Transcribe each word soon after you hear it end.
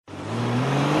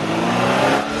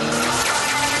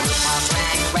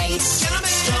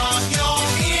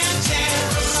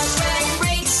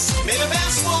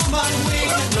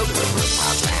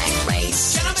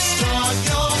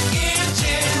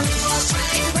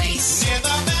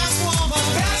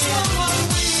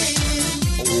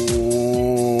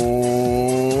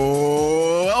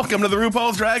Welcome to the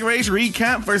RuPaul's Drag Race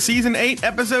recap for Season 8,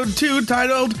 Episode 2,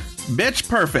 titled Bitch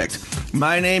Perfect.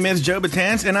 My name is Joe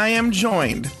Batance, and I am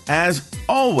joined, as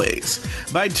always,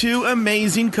 by two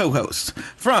amazing co-hosts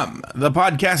from the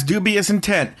podcast Dubious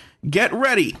Intent. Get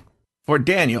ready for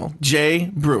Daniel J.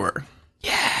 Brewer.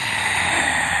 Yeah!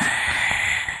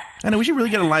 I know, we should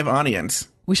really get a live audience.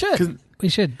 We should. We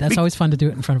should. That's always fun to do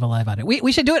it in front of a live audience.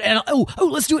 We should do it.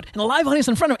 Let's do it in a live audience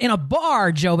in a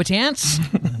bar, Joe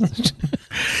Batance.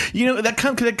 You know, that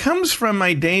comes from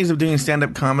my days of doing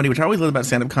stand-up comedy, which I always loved about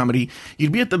stand-up comedy.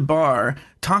 You'd be at the bar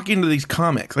talking to these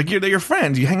comics. Like, they're your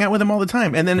friends. You hang out with them all the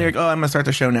time. And then they're like, oh, I'm going to start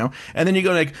the show now. And then you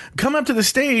go like, come up to the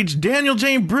stage, Daniel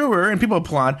J. Brewer, and people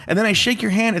applaud. And then I shake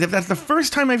your hand as if that's the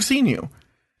first time I've seen you.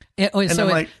 Then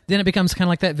it becomes kind of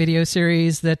like that video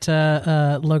series that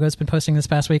Logo's been posting this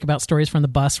past week about stories from the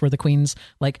bus where the queens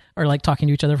are talking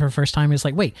to each other for the first time. It's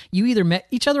like, wait, you either met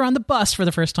each other on the bus for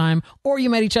the first time or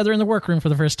you met each other in the workroom for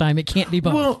the first time. It can't be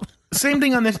both. Well, same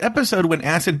thing on this episode when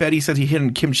Acid Betty says he hit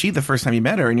on Kim Chi the first time you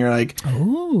met her, and you're like,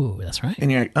 oh, that's right.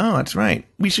 And you're like, oh, that's right.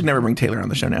 We should never bring Taylor on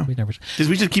the show now.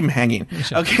 We should keep him hanging.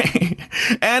 Okay.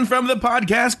 And from the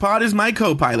podcast, Pod is my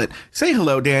co-pilot. Say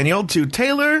hello, Daniel, to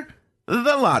Taylor,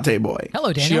 the Latte Boy.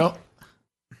 Hello, Daniel.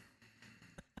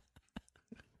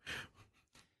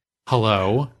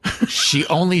 Hello. She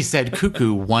only said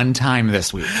cuckoo one time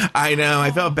this week. I know.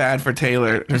 I felt bad for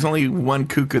Taylor. There's only one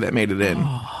cuckoo that made it in.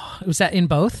 Was that in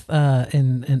both?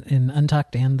 In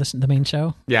Untucked and the main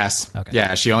show? Yes. Okay.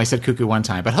 Yeah, she only said cuckoo one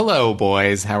time. But hello,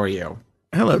 boys. How are you?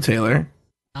 Hello, Taylor.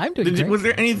 I'm doing great. Was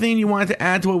there anything you wanted to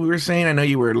add to what we were saying? I know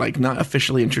you were not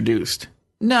officially introduced.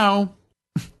 No.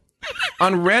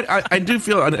 On Reddit, I do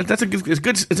feel that's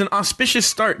it's an auspicious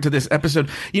start to this episode.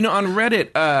 You know, on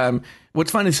Reddit, what's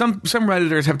funny is some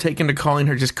Redditors have taken to calling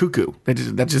her just cuckoo.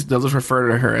 They'll just refer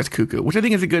to her as cuckoo, which I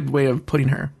think is a good way of putting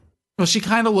her. Well, she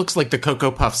kind of looks like the Cocoa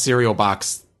Puff cereal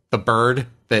box, the bird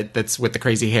that's with the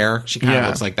crazy hair. She kind of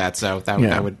looks like that, so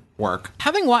that would work.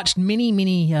 Having watched many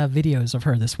videos of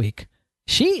her this week,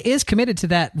 she is committed to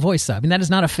that voice. I mean, that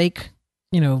is not a fake.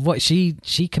 What she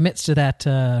commits to that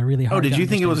really hard. Oh, did you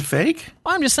think it was fake?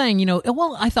 Well, I'm just saying,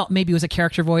 I thought maybe it was a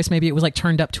character voice. Maybe it was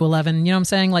turned up to 11. You know what I'm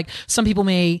saying? Like some people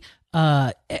may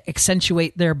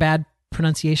accentuate their bad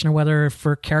pronunciation or whether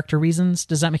for character reasons.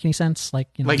 Does that make any sense?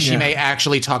 She may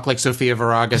actually talk like Sofia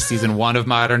Vergara season 1 of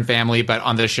Modern Family, but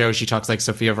on this show she talks like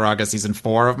Sofia Vergara season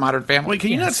 4 of Modern Family. Wait,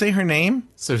 can you not say her name?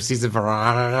 So Sofia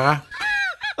Vergara.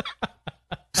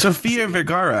 Sofia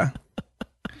Vergara.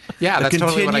 Yeah, that's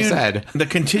totally what I said. The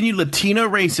continued Latino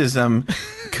racism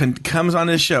comes on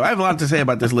this show. I have a lot to say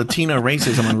about this Latino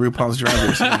racism on RuPaul's Drag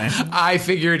Race tonight. I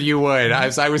figured you would.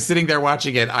 I was sitting there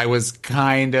watching it. I was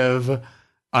kind of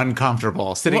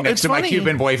uncomfortable sitting next to my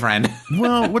Cuban boyfriend.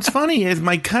 Well, what's funny is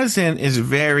my cousin is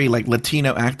very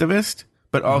Latino activist,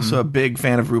 but also a big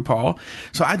fan of RuPaul.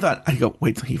 So I go,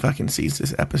 wait till he fucking sees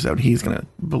this episode. He's going to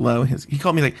blow his... He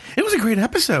called me it was a great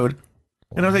episode.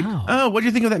 And I was like, oh, what do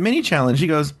you think of that mini challenge? He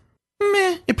goes,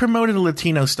 meh, it promoted a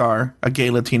Latino star, a gay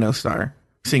Latino star,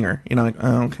 singer.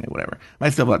 Oh, okay, whatever. I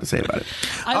still have a lot to say about it.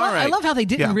 I love how they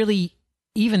didn't really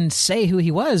even say who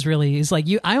he was, really. It's like,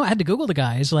 I had to Google the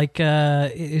guy. It's like,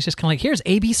 it's just kind of here's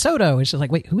A.B. Soto. It's just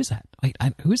like, wait, who is that? Wait,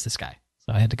 who is this guy?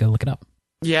 So I had to go look it up.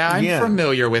 Yeah, I'm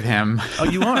familiar with him. Oh,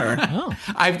 you are?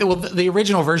 The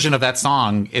original version of that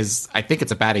song is, I think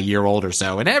it's about a year old or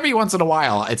so. And every once in a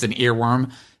while, it's an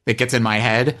earworm that gets in my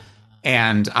head,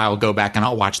 and I'll go back and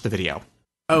I'll watch the video.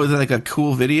 Oh, is it a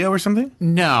cool video or something?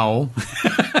 No.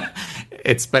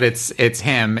 It's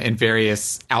him in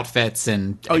various outfits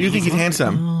and... Oh, you think he's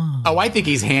handsome? Oh, I think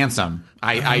he's handsome.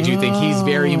 I do think he's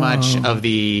very much of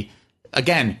the...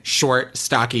 Again, short,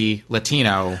 stocky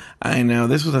Latino. I know.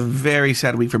 This was a very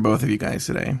sad week for both of you guys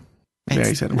today.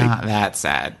 Very sad week. Not that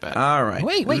sad, but... All right.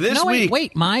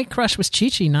 Wait. My crush was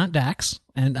Chi-Chi, not Dax.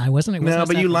 And I wasn't... No,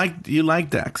 but you liked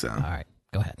Dax, though. All right.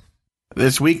 Go ahead.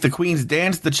 This week, the queens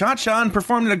danced the cha-cha and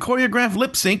performed in a choreographed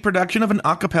lip-sync production of an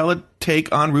a cappella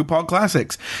take on RuPaul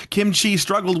Classics. Kim Chi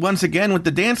struggled once again with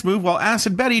the dance move, while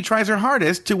Acid Betty tries her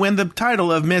hardest to win the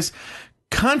title of Miss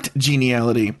Cunt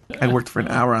Geniality. I worked for an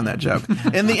hour on that joke.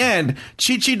 In the end,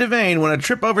 Chi-Chi DeVayne won a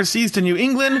trip overseas to New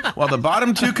England, while the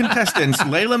bottom two contestants,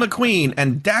 Layla McQueen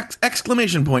and Dax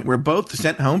exclamation point, were both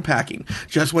sent home packing.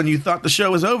 Just when you thought the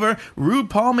show was over,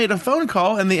 RuPaul made a phone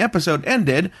call and the episode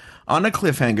ended on a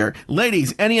cliffhanger.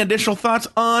 Ladies, any additional thoughts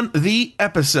on the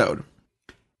episode?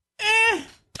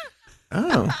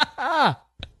 Oh.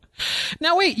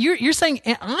 Now wait, you're saying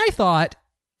I thought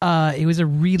it was a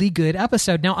really good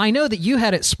episode. Now I know that you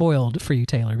had it spoiled for you,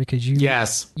 Taylor, because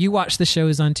you watched the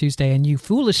shows on Tuesday and you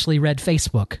foolishly read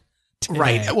Facebook today.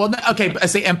 Right. Well, okay.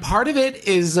 See, and part of it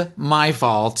is my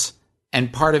fault,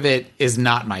 and part of it is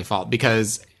not my fault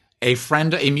because a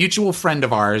mutual friend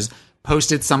of ours,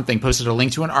 posted a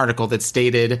link to an article that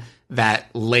stated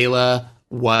that Layla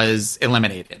was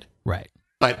eliminated. Right.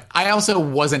 But I also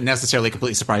wasn't necessarily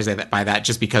completely surprised by that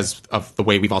just because of the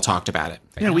way we've all talked about it.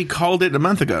 Yeah, we called it a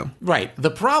month ago. Right. The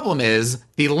problem is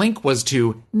the link was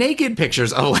to naked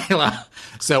pictures of Layla.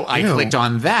 So I clicked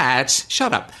on that.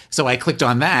 Shut up. So I clicked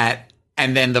on that.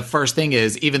 And then the first thing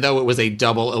is, even though it was a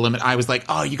double eliminate, I was like,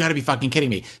 oh, you got to be fucking kidding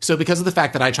me. So because of the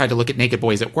fact that I tried to look at naked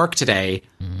boys at work today...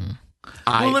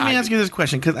 let me ask you this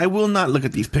question, because I will not look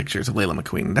at these pictures of Layla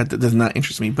McQueen. That does not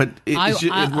interest me. But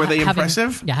were they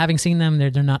impressive? Yeah, having seen them,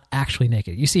 they're not actually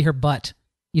naked. You see her butt.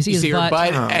 You see her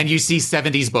butt, and you see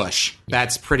 70s bush. Yeah.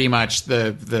 That's pretty much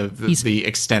the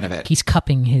extent of it. He's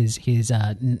cupping his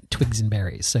twigs and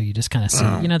berries, so you just kind of see.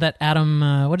 You know that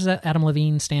Adam, what is that? Adam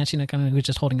Levine stance. You know, kind of who's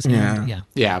just holding his hand.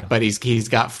 Yeah. But he's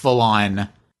got full on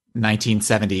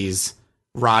 1970s.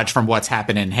 Raj from What's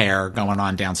Happening hair going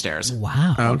on downstairs.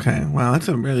 Wow. Okay. Wow, that's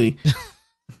a really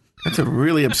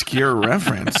obscure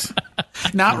reference.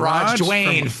 Not Raj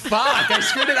Dwayne. Fuck, I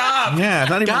screwed it up. Yeah, it's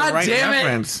not even God the right damn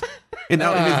reference. And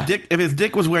if his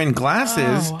dick was wearing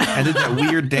glasses and did that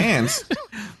weird dance.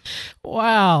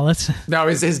 Wow, no,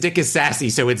 his dick is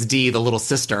sassy, so it's Dee, the little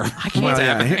sister.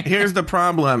 Here's the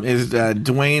problem: is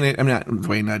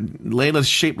Layla's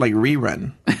shaped like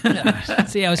Rerun. Yeah.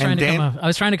 See, I was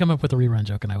trying to come up with a Rerun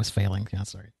joke, and I was failing. Yeah,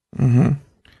 sorry. Mm-hmm.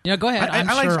 Yeah, go ahead.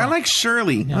 I like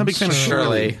Shirley. Yeah, I'm a big fan of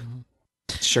Shirley.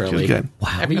 Shirley, good.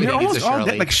 Wow, everybody needs a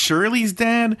Shirley. Dead. Like Shirley's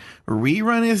dead.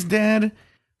 Rerun is dead.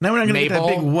 Now we're not going to get that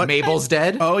big what? Mabel's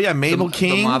dead. Oh yeah, Mabel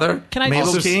King, the mother. Can I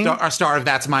Mabel just King, star of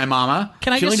That's My Mama.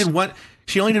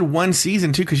 She only did one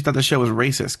season too because she thought the show was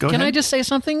racist. Go ahead. Can I just say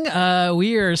something?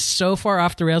 We are so far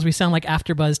off the rails. We sound like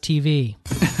AfterBuzz TV.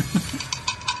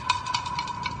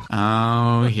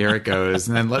 Oh, here it goes.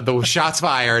 And then the shots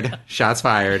fired. Shots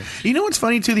fired. You know what's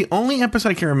funny too? The only episode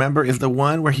I can remember is the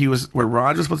one where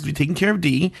Raj was supposed to be taking care of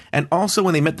Dee, and also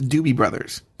when they met the Doobie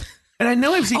Brothers. And I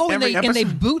know I've seen every episode. And they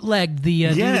bootlegged the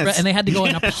Doobie and they had to go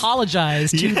and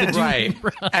apologize to the Doobie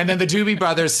Brothers. And then the Doobie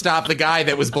Brothers stopped the guy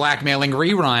that was blackmailing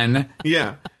Rerun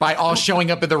by all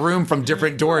showing up in the room from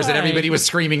different doors, and everybody was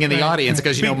screaming in the audience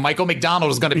because, Michael McDonald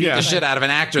was going to beat the shit out of an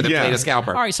actor that played a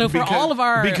scalper. All right, so all of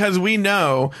our... Because we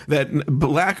know that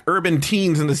black urban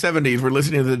teens in the 70s were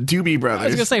listening to the Doobie Brothers. I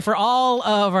was going to say, for all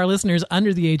of our listeners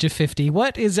under the age of 50,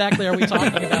 what exactly are we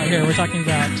talking about here? We're talking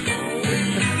about...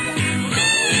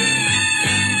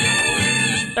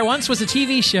 There once was a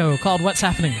TV show called What's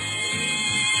Happening?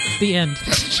 The end.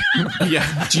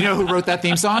 Yeah. Do you know who wrote that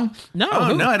theme song? No.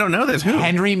 Oh, no, I don't know this. Who?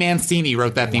 Henry Mancini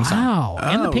wrote that theme song. Wow.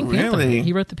 And the Pink Panther. Really?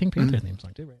 He wrote the Pink Panther theme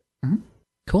song too, right? Mm-hmm.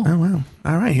 Cool. Oh, wow.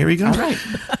 All right, here we go. All right.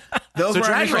 Those were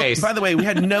Drag Race. By the way, we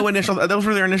had no initial... Those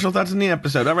were their initial thoughts in the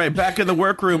episode. All right, back in the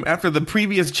workroom after the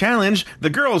previous challenge, the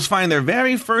girls find their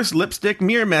very first lipstick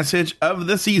mirror message of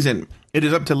the season. It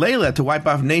is up to Layla to wipe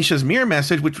off Naisha's mirror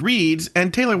message, which reads,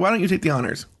 and Taylor, why don't you take the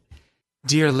honors?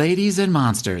 Dear ladies and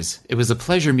monsters, it was a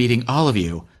pleasure meeting all of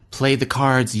you. Play the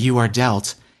cards you are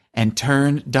dealt and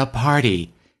turn the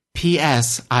party.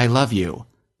 P.S. I love you.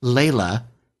 Layla,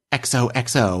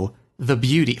 XOXO, the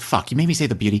beauty. Fuck, you made me say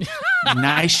the beauty.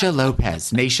 Naisha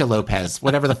Lopez,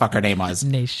 whatever the fuck her name was.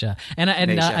 Naisha. And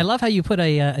I love how you put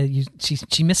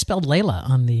she misspelled Layla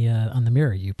on the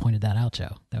mirror. You pointed that out,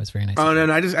 Joe. That was very nice. Oh,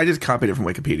 no, I just copied it from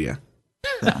Wikipedia.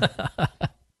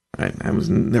 Right, there was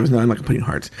no, I'm not putting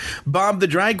hearts. Bob the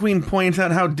drag queen points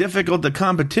out how difficult the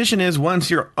competition is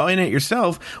once you're in it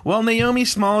yourself, while Naomi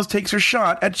Smalls takes her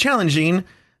shot at challenging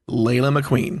Layla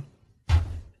McQueen.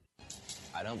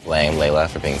 I don't blame Layla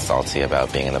for being salty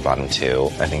about being in the bottom two.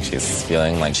 I think she's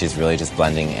feeling like she's really just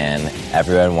blending in.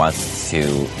 Everyone wants to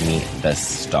meet the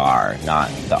star,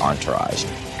 not the entourage.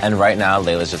 And right now,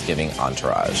 Layla's just giving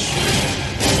entourage.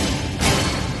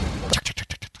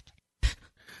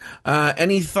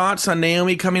 Any thoughts on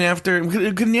Naomi coming after?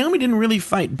 Because Naomi didn't really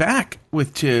fight back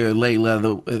to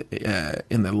Layla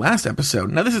in the last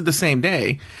episode. Now, this is the same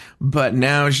day, but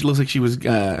now she looks like she was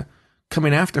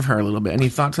coming after her a little bit. Any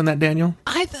thoughts on that, Daniel?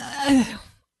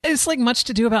 It's like much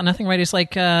to do about nothing, right? It's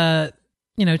like,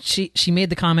 she made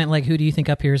the comment, like, who do you think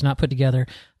up here is not put together?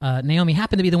 Naomi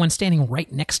happened to be the one standing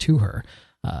right next to her.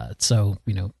 So,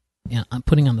 I'm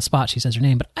putting on the spot. She says her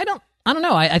name, but I don't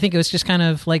know. I think it was just kind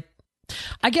of like,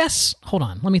 I guess, hold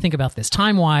on, let me think about this.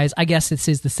 Time-wise, I guess this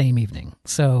is the same evening.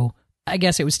 So I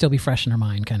guess it would still be fresh in her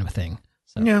mind kind of a thing.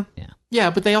 So, yeah. Yeah,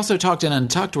 but they also talked in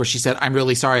Untucked where she said, I'm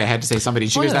really sorry I had to say somebody.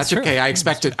 She goes, that's true. okay. I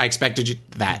expected you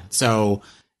that. So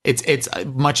It's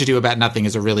Much Ado About Nothing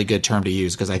is a really good term to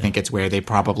use, because I think it's where they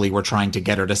probably were trying to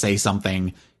get her to say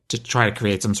something to try to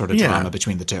create some sort of drama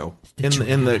between the two.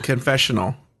 In the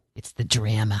confessional. It's the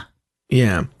drama.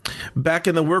 Yeah. Back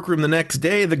in the workroom the next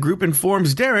day, the group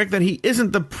informs Derek that he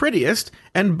isn't the prettiest,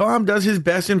 and Bob does his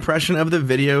best impression of the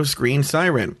video screen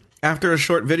siren. After a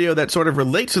short video that sort of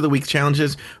relates to the week's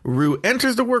challenges, Rue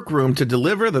enters the workroom to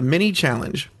deliver the mini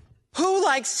challenge. Who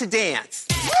likes to dance?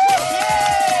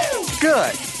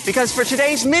 Good, because for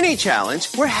today's mini challenge,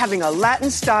 we're having a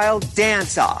Latin-style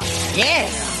dance-off. Yeah.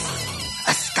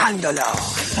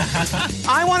 Escándalo.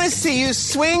 I want to see you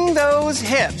swing those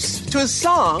hips to a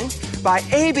song by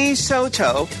A.B.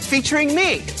 Soto featuring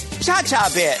me, Cha-Cha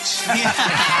Bitch.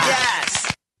 Yes.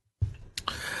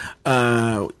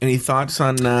 Any thoughts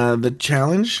on the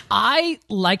challenge? I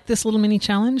like this little mini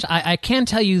challenge. I can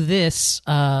tell you this.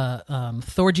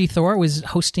 Thor G. Thor was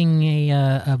hosting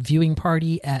a viewing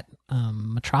party at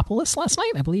Metropolis last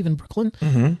night, I believe, in Brooklyn.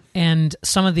 Mm-hmm. And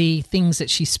some of the things that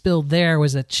she spilled there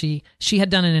was that she had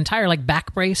done an entire like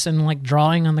back brace and like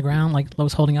drawing on the ground, like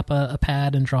was holding up a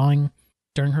pad and drawing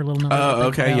during her little number. Oh,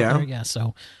 okay, yeah. Yeah,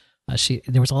 so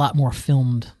there was a lot more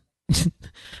filmed.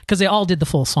 Because they all did the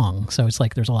full song, so it's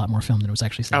like there's a lot more film than it was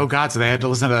actually said. Oh God, so they had to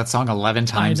listen to that song 11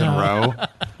 times in a row?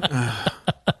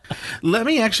 Let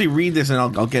me actually read this, and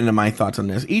I'll get into my thoughts on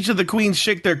this. Each of the queens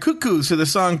shake their cuckoos to the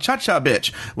song Cha-Cha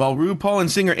Bitch, while RuPaul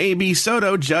and singer A.B.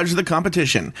 Soto judged the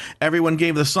competition. Everyone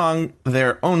gave the song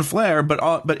their own flair,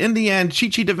 but in the end, Chi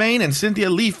Chi DeVayne and Cynthia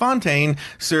Lee Fontaine,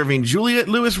 serving Juliette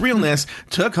Lewis realness,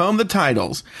 took home the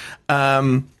titles.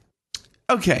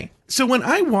 Okay, so when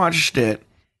I watched it,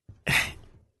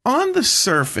 on the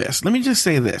surface, let me just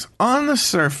say this. On the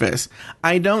surface,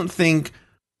 I don't think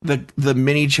the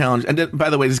mini challenge, and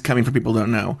by the way, this is coming from people who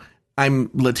don't know,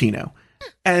 I'm Latino.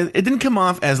 And it didn't come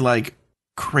off as like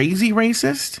crazy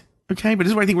racist, okay? But this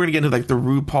is where I think we're going to get into like the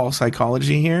RuPaul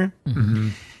psychology here.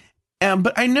 Mm-hmm.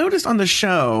 But I noticed on the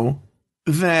show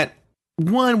that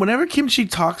whenever Kimchi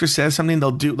talks or says something,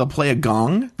 they'll play a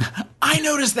gong. I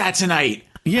noticed that tonight.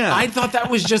 Yeah. I thought that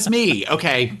was just me.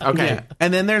 Okay. Yeah.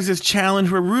 And then there's this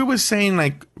challenge where Rue was saying,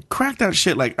 like, cracked out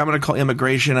shit like, I'm going to call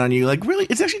immigration on you. Like, really,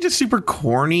 it's actually just super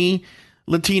corny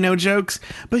Latino jokes.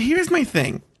 But here's my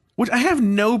thing, which I have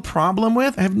no problem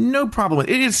with. It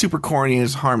is super corny and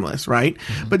it's harmless, right?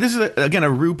 Mm-hmm. But this is, again, a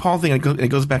RuPaul thing. It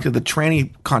goes back to the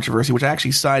tranny controversy, which I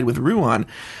actually side with Rue on.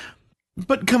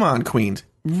 But come on, queens.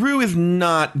 Rue is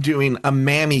not doing a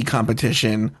mammy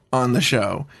competition on the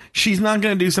show. She's not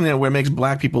going to do something where it makes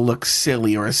black people look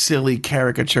silly or a silly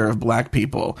caricature of black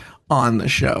people on the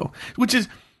show. Which is,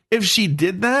 if she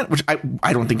did that, which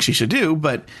I don't think she should do,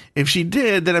 but if she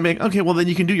did, then I'm like, okay, well, then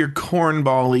you can do your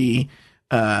cornball-y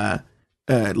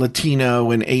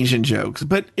Latino and Asian jokes.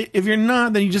 But if you're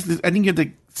not, then I think you have to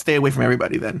stay away from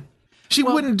everybody then. She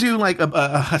wouldn't do like a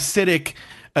Hasidic...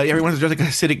 everyone's dressed like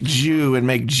a Hasidic Jew and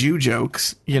make Jew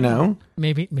jokes, you know?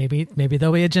 Maybe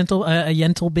there'll be a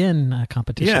Yentl Bin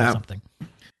competition or something.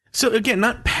 So again,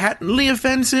 not patently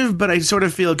offensive, but I sort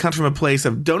of feel it comes from a place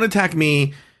of don't attack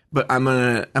me, but I'm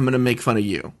gonna make fun of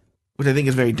you, which I think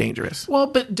is very dangerous. Well,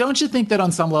 but don't you think that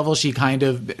on some level she kind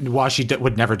of, while she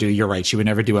would never do, you're right, she would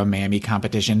never do a mammy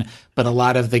competition, but a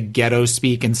lot of the ghetto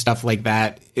speak and stuff like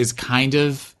that is kind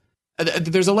of,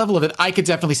 there's a level of it I could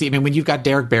definitely see. I mean, when you've got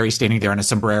Derek Barry standing there in a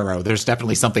sombrero, there's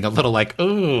definitely something a little like,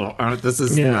 oh, this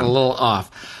is a little off.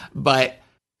 But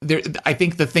I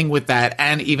think the thing with that,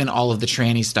 and even all of the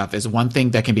tranny stuff, is one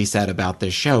thing that can be said about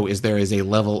this show is there is a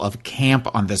level of camp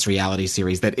on this reality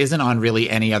series that isn't on really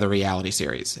any other reality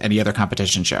series, any other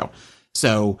competition show.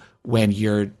 So when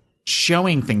you're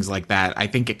showing things like that, I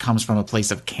think it comes from a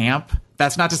place of camp.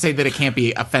 That's not to say that it can't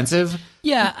be offensive.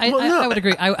 Yeah, I would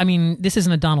agree. I mean, this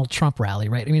isn't a Donald Trump rally,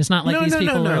 right? I mean, it's not like these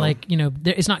people are like, you know,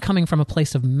 it's not coming from a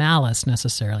place of malice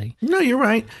necessarily. No, you're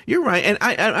right. And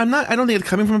I'm not, I don't think it's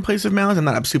coming from a place of malice. I'm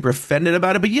not super offended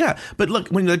about it, but yeah. But look,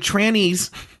 when the trannies,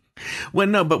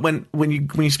 when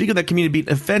you speak of that community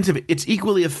being offensive, it's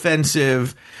equally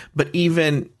offensive, but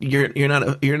even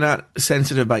you're not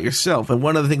sensitive about yourself. And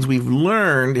one of the things we've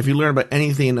learned, if you learn about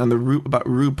anything on about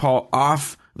RuPaul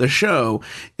off the show,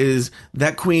 is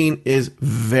that queen is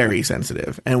very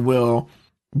sensitive and will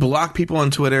block people on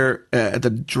Twitter at the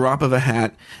drop of a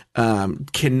hat,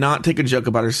 cannot take a joke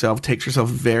about herself, takes herself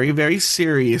very, very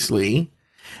seriously.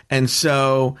 And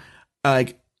so,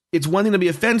 it's one thing to be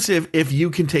offensive if you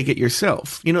can take it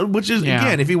yourself, you know, which is,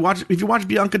 again, if you watch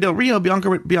Bianca Del Rio,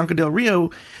 Bianca Del Rio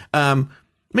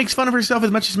makes fun of herself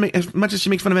as much as she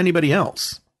makes fun of anybody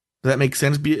else. Does that make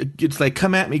sense? It's like,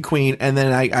 come at me, queen, and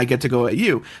then I get to go at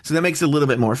you. So that makes it a little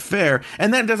bit more fair.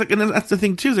 And that does, and that's the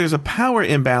thing too. There's a power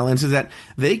imbalance, is that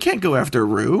they can't go after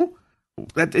Rue.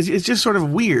 It's just sort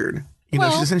of weird.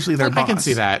 She's essentially their boss. I can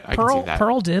see that.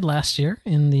 Pearl did last year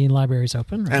in the Libraries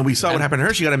Open. Right? And we saw what happened to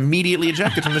her. She got immediately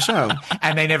ejected from the show.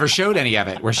 And they never showed any of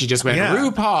it, where she just went,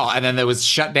 RuPaul, and then there was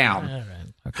shut down. All right.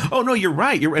 Okay. Oh, no, you're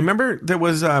right. Remember there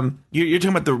was, you're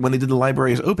talking about when they did the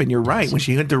Libraries Open. You're right. When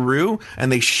she went to Rue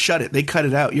and they shut it. They cut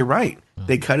it out. You're right.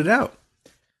 They cut it out.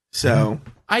 So.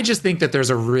 I just think that there's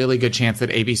a really good chance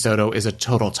that AB Soto is a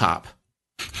total top.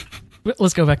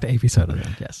 Let's go back to AB Soto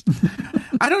then, yes.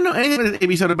 I don't know anything about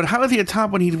AB Soto, but how is he a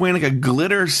top when he's wearing like a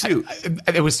glitter suit?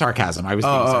 It was sarcasm. I was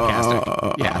being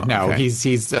sarcastic. No, okay. He's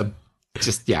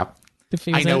just, yeah.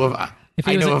 I know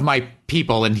of my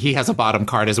people, and he has a bottom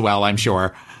card as well, I'm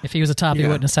sure. If he was a top, he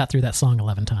wouldn't have sat through that song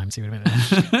 11 times. He would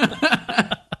have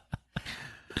been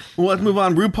Well, let's move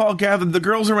on. RuPaul gathered the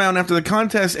girls around after the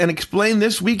contest and explained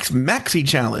this week's Maxi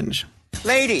Challenge.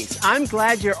 Ladies, I'm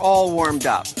glad you're all warmed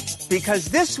up, because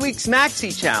this week's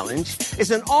Maxi Challenge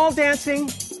is an all-dancing,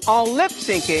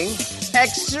 all-lip-syncing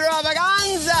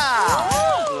extravaganza.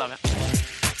 Love it.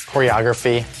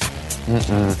 Choreography.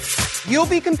 You'll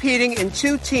be competing in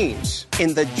 2 teams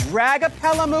in the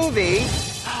Dragapella movie,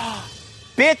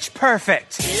 Bitch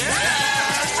Perfect.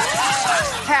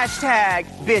 Hashtag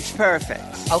Bitch Perfect.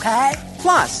 Okay.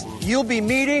 Plus, you'll be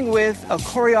meeting with a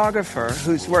choreographer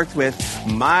who's worked with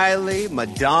Miley,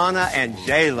 Madonna, and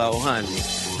J-Lo, honey.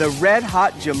 The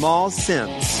red-hot Jamal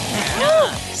Sims.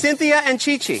 Cynthia and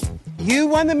Chi-Chi, you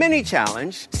won the mini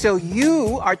challenge, so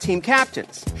you are team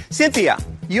captains. Cynthia,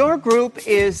 your group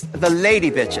is the Lady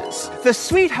Bitches, the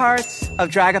sweethearts of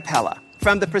Dragapella,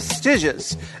 from the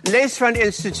prestigious Lace Front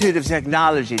Institute of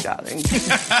Technology, darling.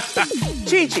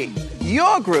 Chi-Chi,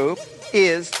 your group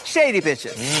is Shady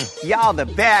Bitches. Y'all the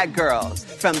bad girls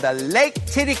from the Lake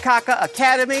Titicaca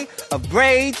Academy of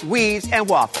Braids, Weaves, and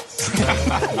Waffles.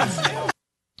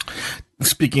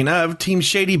 Speaking of, Team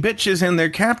Shady Bitches and their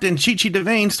captain, Chi-Chi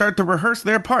DeVayne, start to rehearse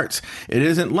their parts. It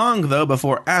isn't long, though,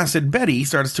 before Acid Betty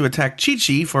starts to attack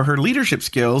Chi-Chi for her leadership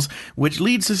skills, which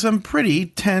leads to some pretty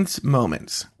tense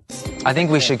moments. I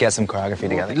think we should get some choreography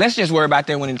together. Let's just worry about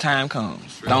that when the time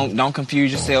comes. Don't confuse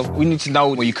yourself. We need to know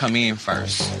where you come in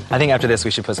first. I think after this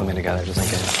we should put something together, just in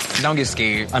case. Don't get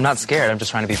scared. I'm not scared. I'm just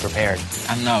trying to be prepared.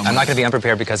 I know. I'm not going to be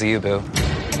unprepared because of you, boo.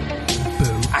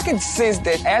 I can sense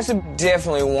that Acid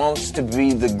definitely wants to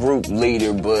be the group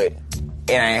leader, but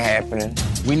it ain't happening.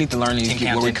 We need to learn these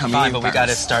people where we come in but we got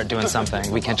to start doing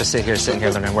something. We can't just sit here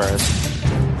learning words.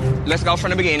 Let's go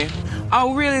from the beginning.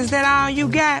 Oh, really? Is that all you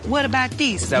got? What about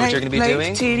these? Is that what you're going to be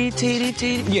doing? Titty.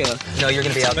 Yeah. No, you're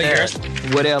going to be out there.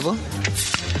 Whatever.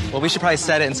 Well, we should probably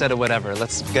set it instead of whatever.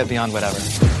 Let's get beyond whatever.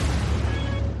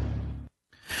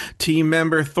 Team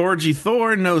member Thorgy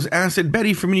Thor knows Acid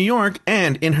Betty from New York,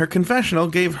 and in her confessional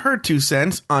gave her 2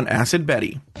 cents on Acid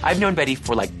Betty. I've known Betty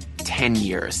for like 10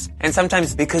 years. And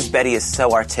sometimes because Betty is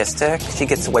so artistic, she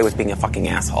gets away with being a fucking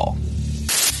asshole.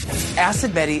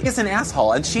 Acid Betty is an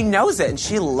asshole, and she knows it, and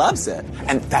she loves it.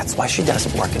 And that's why she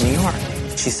doesn't work in New York.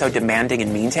 She's so demanding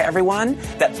and mean to everyone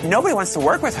that nobody wants to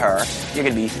work with her. You're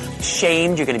going to be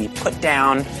shamed. You're going to be put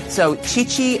down. So,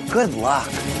 Chi-Chi, good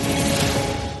luck.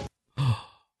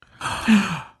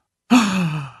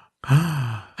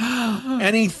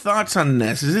 Any thoughts on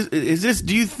this? Is this?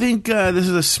 Do you think this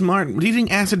is a smart? Do you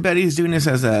think Acid Betty is doing this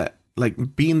as a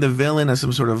like being the villain as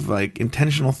some sort of like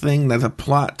intentional thing that's a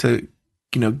plot to,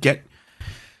 get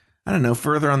I don't know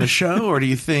further on the show, or do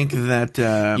you think that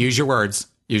use your words?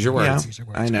 Use your words. Yeah, Use your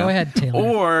words. I know. Go ahead,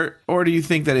 Taylor. Or do you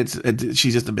think that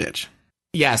she's just a bitch?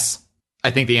 Yes,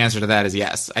 I think the answer to that is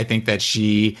yes. I think that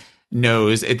she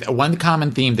knows it. One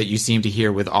common theme that you seem to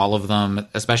hear with all of them,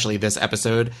 especially this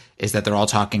episode, is that they're all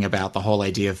talking about the whole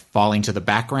idea of falling to the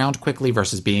background quickly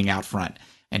versus being out front.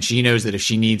 And she knows that if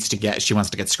she wants to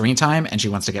get screen time and she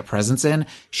wants to get presence in,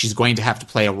 she's going to have to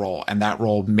play a role. And that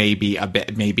role may be to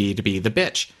be the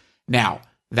bitch. Now,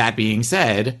 that being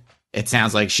said, it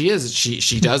sounds like she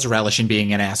does relish in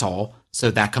being an asshole. So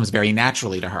that comes very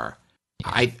naturally to her.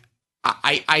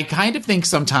 I kind of think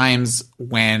sometimes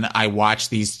when I watch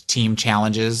these team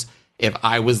challenges, if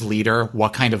I was leader,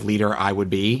 what kind of leader I would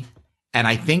be. And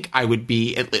I think I would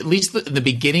be, at least the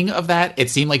beginning of that, it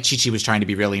seemed like Chi-Chi was trying to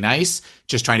be really nice,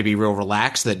 just trying to be real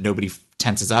relaxed, so that nobody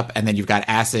tenses up. And then you've got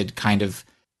Acid kind of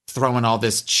throwing all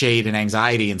this shade and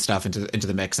anxiety and stuff into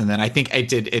the mix. And then I think it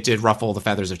did ruffle the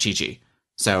feathers of Chi-Chi.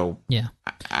 So yeah,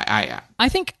 I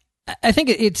think I think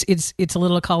it's a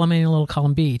little column A and a little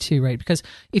column B too, right? Because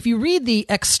if you read the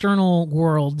external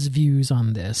world's views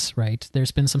on this, right,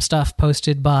 there's been some stuff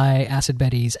posted by Acid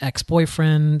Betty's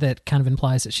ex-boyfriend that kind of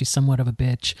implies that she's somewhat of a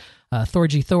bitch.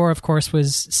 Thorgy Thor, of course,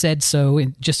 was said so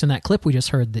just in that clip we just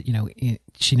heard that,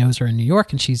 she knows her in New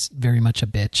York and she's very much a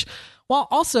bitch. Well,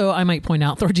 also, I might point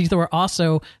out, Thorgy Thor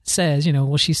also says,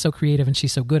 well, she's so creative and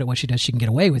she's so good at what she does, she can get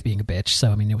away with being a bitch.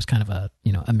 So, I mean, it was kind of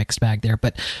a mixed bag there.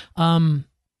 But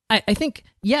I think,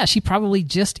 yeah, she probably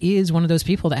just is one of those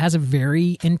people that has a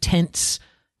very intense,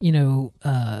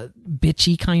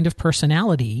 bitchy kind of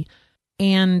personality.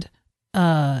 And,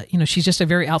 she's just a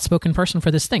very outspoken person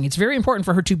for this thing. It's very important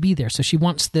for her to be there. So she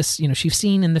wants this, she's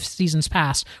seen in the seasons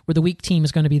past where the weak team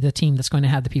is going to be the team that's going to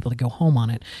have the people that go home on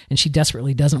it. And she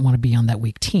desperately doesn't want to be on that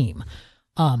weak team.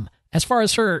 As far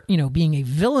as her, being a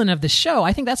villain of the show,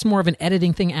 I think that's more of an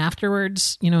editing thing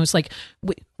afterwards. It's like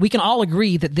we can all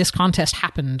agree that this contest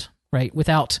happened, right,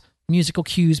 without musical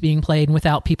cues being played and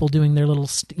without people doing their little,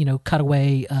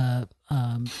 cutaway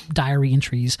diary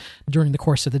entries during the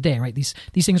course of the day, right? These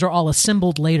things are all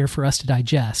assembled later for us to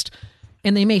digest.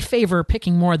 And they may favor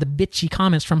picking more of the bitchy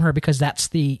comments from her because that's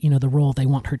the, the role they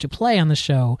want her to play on the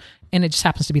show. And it just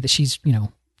happens to be that she's,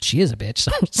 she is a bitch,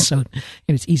 so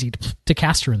it's easy to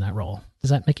cast her in that role. Does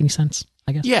that make any sense,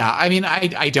 I guess? Yeah, I mean,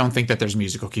 I don't think that there's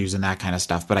musical cues and that kind of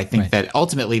stuff, but I think that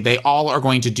ultimately they all are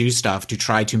going to do stuff to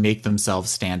try to make themselves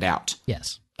stand out.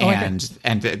 Yes. And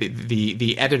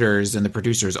the editors and the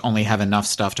producers only have enough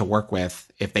stuff to work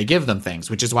with if they give them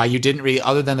things, which is why you didn't really,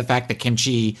 other than the fact that Kim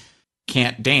Chi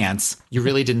can't dance, you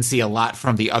really didn't see a lot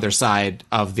from the other side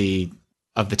of the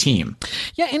team.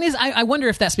 Yeah, and I wonder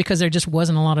if that's because there just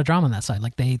wasn't a lot of drama on that side.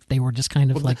 Like they were just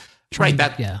kind of trying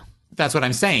That's what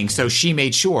I'm saying. So she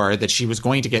made sure that she was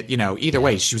going to get, either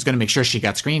way, she was going to make sure she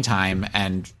got screen time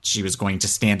and she was going to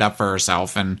stand up for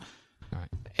herself. And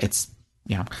that's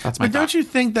my But don't you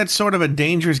think that's sort of a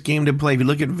dangerous game to play? If you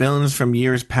look at villains from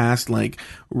years past, like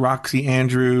Roxy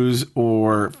Andrews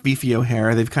or Fifi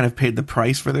O'Hara, they've kind of paid the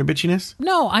price for their bitchiness?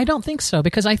 No, I don't think so.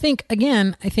 Because I think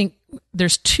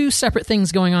there's two separate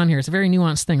things going on here. It's a very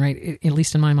nuanced thing, right? At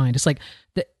least in my mind. It's like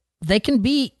you could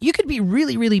be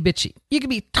really, really bitchy. You could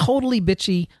be totally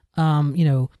bitchy,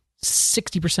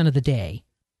 60% of the day.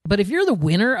 But if you're the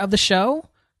winner of the show,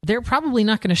 they're probably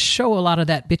not going to show a lot of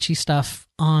that bitchy stuff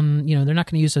on, they're not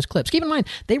going to use those clips. Keep in mind,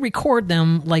 they record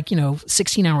them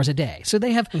 16 hours a day. So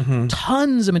they have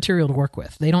tons of material to work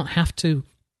with. They don't have to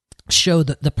show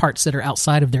the parts that are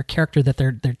outside of their character that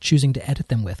they're choosing to edit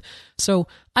them with. So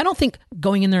I don't think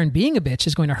going in there and being a bitch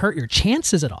is going to hurt your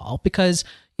chances at all because,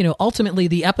 ultimately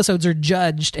the episodes are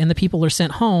judged and the people are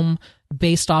sent home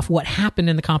based off what happened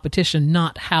in the competition,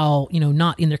 not how,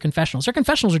 not in their confessionals. Their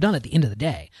confessionals are done at the end of the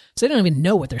day. So they don't even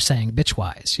know what they're saying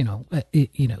bitch-wise,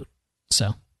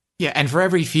 so. Yeah, and for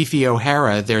every Fifi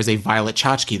O'Hara, there's a Violet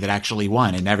Chachki that actually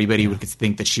won, and everybody would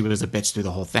think that she was a bitch through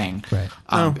the whole thing. Right.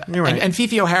 You're right. And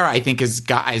Fifi O'Hara, I think, has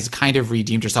kind of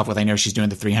redeemed herself with, I know she's doing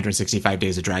the 365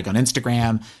 Days of Drag on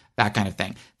Instagram, that kind of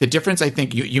thing. The difference, I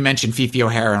think, you mentioned Fifi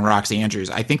O'Hara and Roxy Andrews.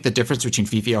 I think the difference between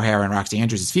Fifi O'Hara and Roxy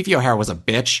Andrews is Fifi O'Hara was a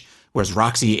bitch, whereas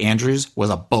Roxy Andrews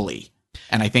was a bully.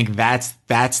 And I think that's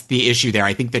the issue there.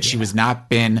 I think that she was not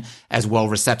been as well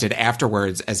recepted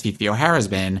afterwards as Fifi O'Hara's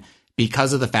been,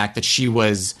 because of the fact that she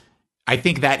was, I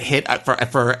think that hit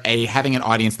for having an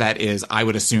audience that is, I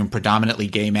would assume, predominantly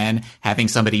gay men, having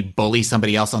somebody bully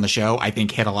somebody else on the show, I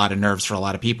think hit a lot of nerves for a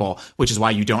lot of people, which is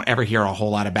why you don't ever hear a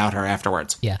whole lot about her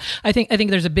afterwards. Yeah. I think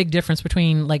there's a big difference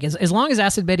between, as long as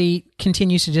Acid Betty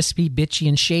continues to just be bitchy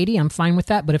and shady, I'm fine with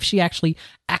that. But if she actually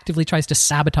actively tries to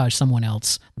sabotage someone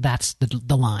else, that's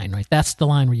the line, right? That's the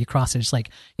line where you cross it. It's like,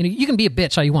 you can be a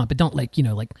bitch all you want, but don't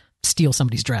steal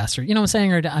somebody's dress, or I'm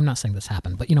saying, or I'm not saying this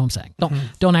happened, but I'm saying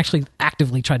don't actually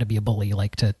actively try to be a bully,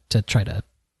 to try to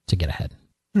get ahead.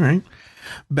 All right.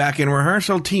 Back in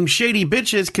rehearsal, Team Shady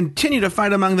Bitches continue to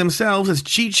fight among themselves as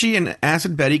Chi-Chi and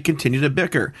Acid Betty continue to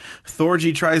bicker.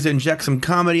 Thorgy tries to inject some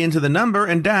comedy into the number,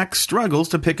 and Dax struggles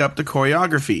to pick up the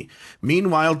choreography.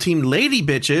 Meanwhile, Team Lady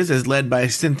Bitches, as led by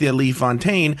Cynthia Lee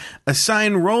Fontaine,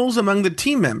 assign roles among the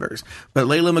team members, but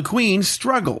Layla McQueen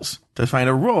struggles to find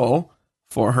a role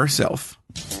for herself.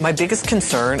 My biggest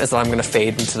concern is that I'm going to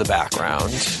fade into the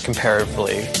background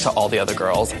comparatively to all the other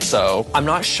girls. So I'm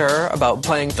not sure about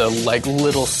playing the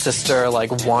little sister,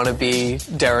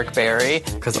 wannabe Derek Barry,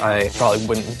 because I probably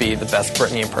wouldn't be the best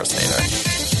Britney impersonator.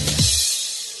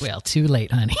 Well, too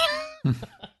late, honey.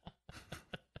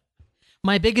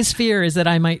 My biggest fear is that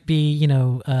I might be,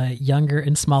 younger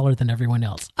and smaller than everyone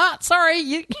else. Sorry,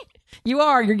 you're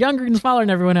younger and smaller than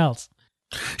everyone else.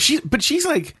 She's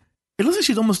like, it looks like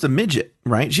she's almost a midget,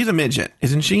 right? She's a midget,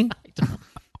 isn't she?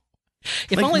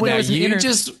 If only there was an you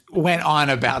just went on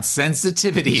about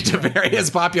sensitivity to various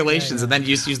populations, and then you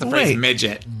used the phrase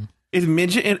midget. Is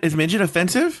midget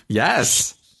offensive?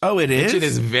 Yes. Oh, it is? Midget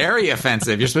is very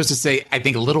offensive. You're supposed to say, I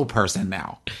think, little person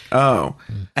now. Oh.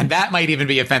 And that might even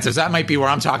be offensive. So that might be where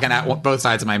I'm talking at both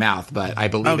sides of my mouth, but I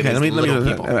believe it is little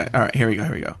people. All right, here we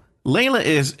go. Layla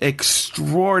is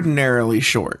extraordinarily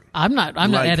short. I'm not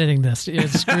editing this. Screw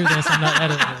this. I'm not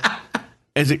editing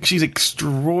it. She's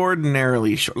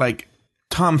extraordinarily short, like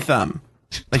Tom Thumb.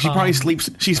 Like she probably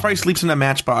sleeps in a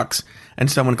matchbox and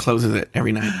someone closes it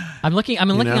every night. I'm looking on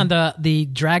the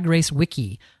Drag Race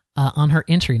wiki on her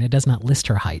entry, and it does not list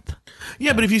her height.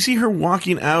 Yeah, but if you see her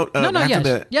walking out,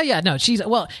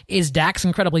 is Dax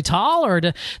incredibly tall, or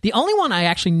the only one I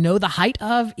actually know the height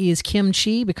of is Kim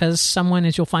Chi, because someone,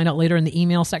 as you'll find out later in the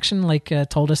email section,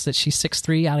 told us that she's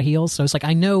 6'3" out of heels. So it's like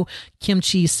I know Kim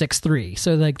Chi's 6'3",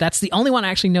 so like that's the only one I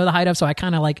actually know the height of. So I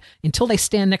kind of until they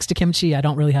stand next to Kim Chi, I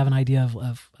don't really have an idea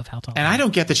of how tall. And I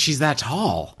don't get that she's that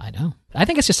tall. I know. I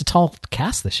think it's just a tall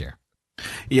cast this year.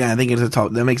 Yeah, I think it's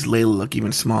that makes Layla look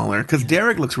even smaller, because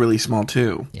Derek looks really small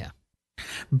too. Yeah.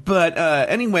 But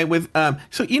anyway, with so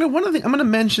one of the I'm going to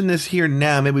mention this here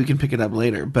now. Maybe we can pick it up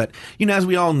later. But as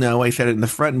we all know, I said it in the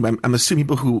front, and I'm assuming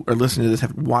people who are listening to this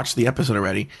have watched the episode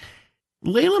already.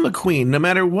 Layla McQueen, no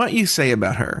matter what you say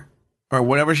about her or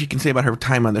whatever she can say about her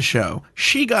time on the show,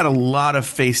 she got a lot of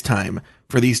FaceTime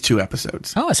for these 2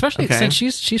 episodes. Oh, especially since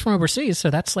she's from overseas, so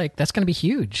that's going to be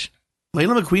huge.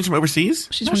 Layla McQueen's from overseas?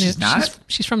 She's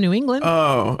from New England.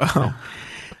 Oh.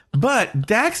 But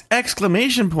Dax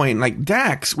exclamation point, like,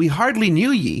 Dax, we hardly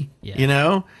knew ye, Yeah.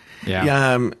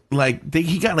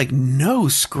 He got no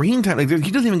screen time. Like,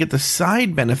 he doesn't even get the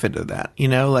side benefit of that,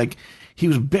 like he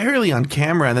was barely on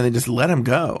camera and then they just let him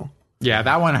go. Yeah,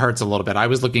 that one hurts a little bit. I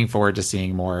was looking forward to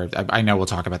seeing more. I know we'll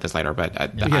talk about this later, but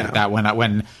that one,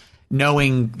 when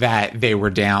knowing that they were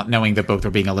down, knowing that both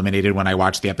were being eliminated when I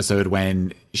watched the episode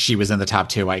when she was in the top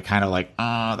 2, I kind of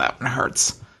that one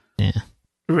hurts. Yeah.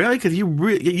 Really? Because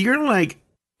you're like,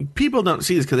 people don't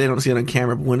see this because they don't see it on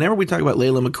camera. But whenever we talk about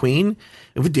Layla McQueen,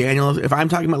 if I'm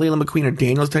talking about Layla McQueen or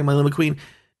Daniel's talking about Layla McQueen,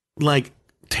 like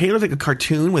Taylor's like a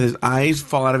cartoon with his eyes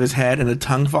fall out of his head and a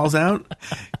tongue falls out.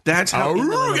 That's how.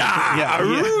 Aruga!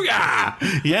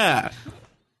 Yeah.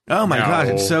 Oh my gosh,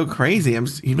 it's so crazy. He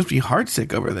must be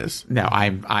heartsick over this. No,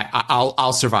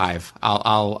 I'll survive.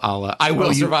 I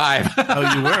will survive.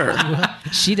 Oh, you were.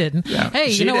 She didn't. Yeah, hey,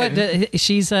 you know what?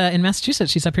 She's in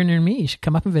Massachusetts. She's up here near me. You should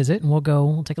come up and visit, and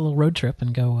we'll take a little road trip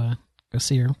and go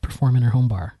see her perform in her home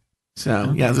bar.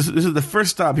 So, yeah, this is the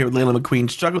first stop here with Layla McQueen.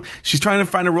 She's trying to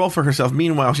find a role for herself.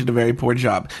 Meanwhile, she did a very poor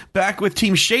job. Back with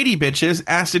Team Shady Bitches,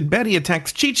 Acid Betty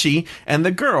attacks Chi-Chi and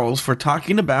the girls for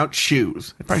talking about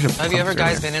shoes. Have you ever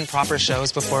guys been in proper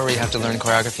shows before where you have to learn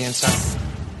choreography and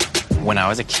stuff? When I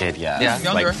was a kid, yeah. Yeah,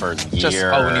 younger. Like for years.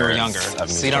 When you were younger.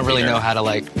 So you don't really know how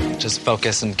to just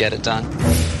focus and get it done?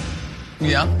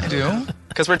 Yeah, I do.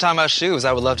 Because we're talking about shoes,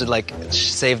 I would love to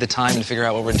save the time and figure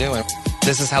out what we're doing.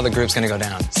 This is how the group's going to go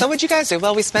down. So what'd you guys do?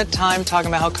 Well, we spent time talking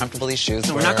about how comfortable these shoes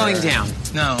were. We're not going down.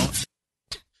 No.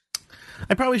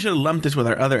 I probably should have lumped this with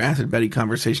our other Acid Betty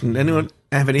conversation. Anyone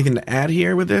have anything to add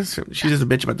here with this? She's just a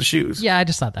bitch about the shoes. Yeah, I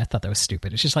thought that was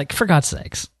stupid. It's just like, for God's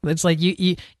sakes. It's like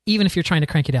you even if you're trying to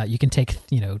crank it out, you can take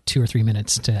 2 or 3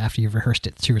 minutes after you've rehearsed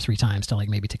it 2 or 3 times to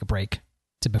maybe take a break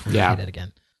before you hit it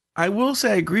again. I will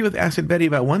say I agree with Acid Betty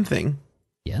about one thing.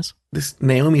 Yes. This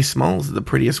Naomi Smalls is the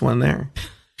prettiest one there.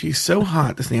 She's so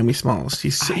hot, this Naomi Smalls.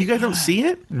 You guys don't see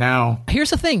it? No. Here's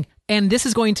the thing, and this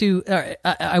is going to.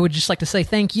 I would just like to say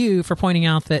thank you for pointing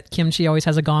out that Kim Chi always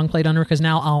has a gong played on her, because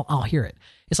now I'll hear it.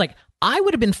 It's like, I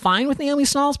would have been fine with Naomi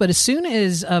Smalls, but as soon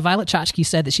as Violet Chachki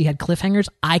said that she had cliffhangers,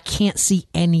 I can't see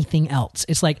anything else.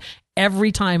 It's like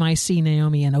every time I see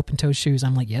Naomi in open-toed shoes,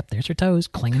 I'm like, yep, there's her toes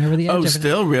clinging over the edge. Oh,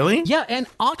 still? Really? Yeah, and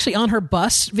actually on her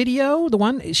bus video, the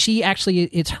one,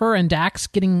 it's her and Dax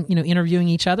getting, interviewing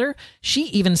each other. She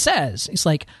even says, it's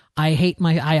like,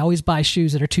 I always buy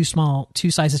shoes that are too small, 2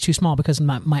 sizes too small, because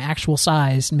my actual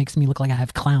size makes me look like I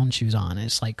have clown shoes on. And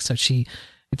it's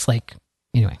like,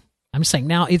 anyway, I'm just saying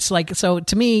now it's like, so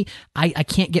to me, I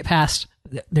can't get past,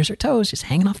 there's her toes just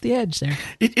hanging off the edge there.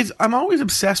 I'm always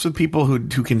obsessed with people who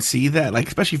can see that, like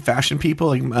especially fashion people.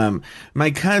 Like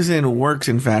my cousin works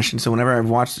in fashion, so whenever I've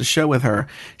watched the show with her,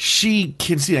 she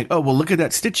can see like, oh well, look at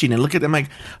that stitching and look at them. Like,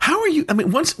 how are you? I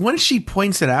mean, once she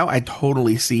points it out, I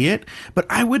totally see it, but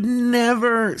I would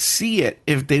never see it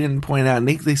if they didn't point it out. And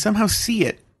they somehow see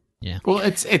it. Yeah. Well,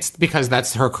 it's because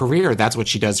that's her career. That's what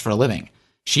she does for a living.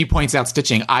 She points out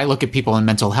stitching. I look at people in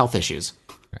mental health issues.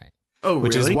 Oh,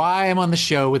 which really? is why I'm on the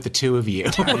show with the 2 of you.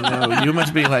 I know. You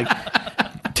must be like,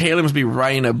 Taylor must be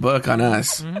writing a book on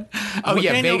us. Mm-hmm. Oh,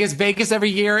 yeah, Daniel, Vegas every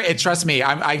year. Trust me,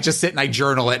 I just sit and I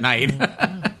journal at night.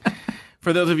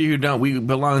 For those of you who don't, we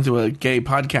belong to a gay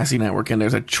podcasting network, and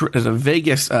there's a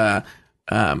Vegas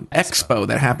expo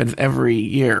that happens every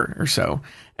year or so,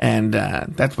 and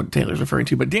that's what Taylor's referring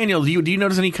to. But Daniel, do you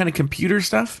notice any kind of computer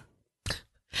stuff?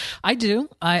 I do.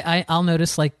 I'll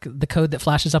notice like the code that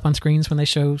flashes up on screens when they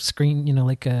show screen,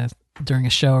 during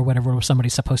a show or whatever, where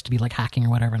somebody's supposed to be like hacking or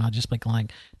whatever, and I'll just be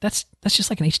like, that's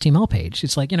just like an HTML page.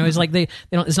 It's like, it's like they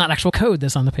don't, it's not actual code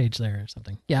that's on the page there or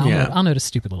something. Yeah, I'll notice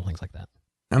stupid little things like that.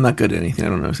 I'm not good at anything. I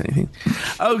don't notice anything.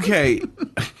 Okay.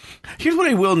 Here's what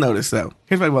I will notice, though.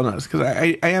 Because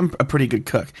I am a pretty good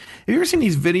cook. Have you ever seen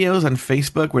these videos on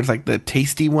Facebook where it's like the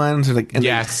tasty ones? Or like,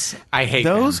 yes, I hate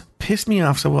those. Them. Piss me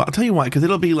off so well. I'll tell you why. Because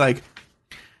it'll be like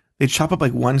they chop up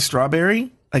like one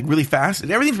strawberry like really fast,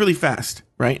 and everything's really fast,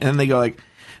 right? And then they go like,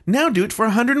 now do it for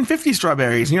 150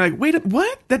 strawberries, and you're like, wait,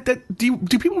 what? Do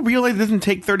people realize it doesn't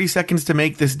take 30 seconds to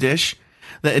make this dish?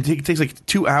 That it takes like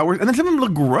 2 hours, and then some of them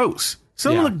look gross.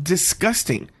 Some of them look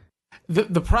disgusting.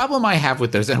 The problem I have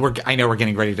with those, and I know we're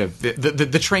getting ready to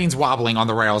the train's wobbling on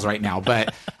the rails right now,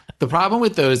 but the problem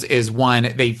with those is,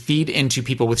 one, they feed into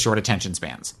people with short attention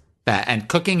spans. And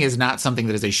cooking is not something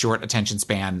that is a short attention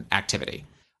span activity.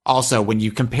 Also, when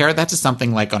you compare that to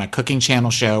something like on a cooking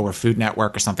channel show or Food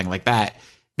Network or something like that,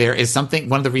 there is something.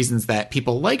 One of the reasons that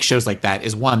people like shows like that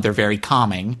is, one, they're very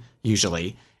calming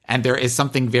usually. And there is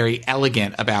something very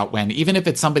elegant about when, even if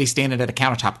it's somebody standing at a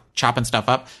countertop chopping stuff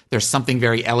up, there's something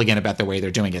very elegant about the way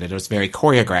they're doing it. It was very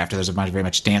choreographed. There's very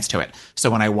much dance to it. So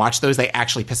when I watch those, they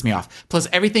actually piss me off. Plus,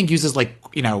 everything uses like,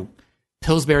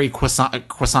 Pillsbury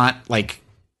croissant like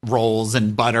rolls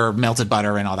and butter, melted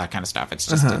butter, and all that kind of stuff. It's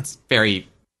just it's very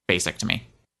basic to me.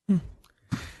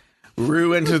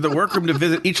 Rue enters the workroom to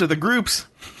visit each of the groups.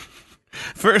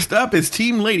 First up is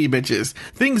Team Lady Bitches.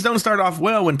 Things don't start off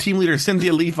well when team leader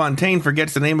Cynthia Lee Fontaine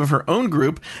forgets the name of her own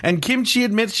group, and Kimchi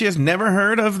admits she has never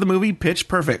heard of the movie Pitch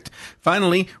Perfect.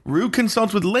 Finally, Rue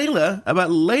consults with Layla about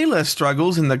Layla's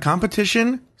struggles in the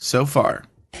competition so far.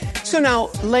 So now,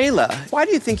 Layla, why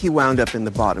do you think you wound up in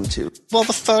the bottom two? Well,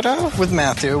 the photo with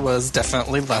Matthew was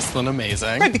definitely less than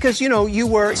amazing. Right, because, you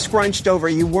were scrunched over.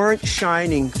 You weren't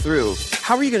shining through.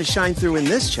 How are you going to shine through in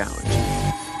this challenge?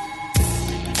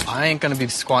 I ain't going to be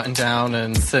squatting down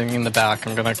and sitting in the back.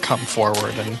 I'm going to come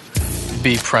forward and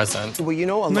be present. Well,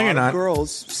 a lot of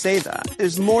girls say that.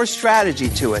 There's more strategy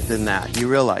to it than that. You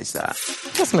realize that?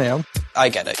 Yes, ma'am. I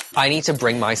get it. I need to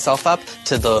bring myself up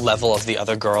to the level of the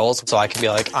other girls so I can be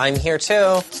like, I'm here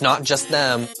too. It's not just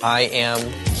them. I am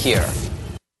here.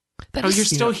 You're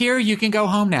still here? You can go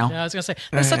home now. Yeah, I was going to say,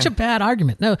 that's such a bad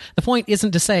argument. No, the point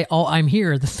isn't to say, I'm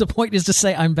here. The point is to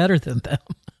say I'm better than them.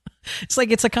 It's like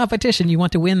it's a competition. You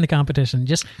want to win the competition.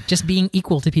 Just being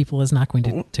equal to people is not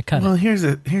going to cut it. Well, here's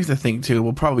the thing, too.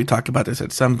 We'll probably talk about this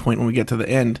at some point when we get to the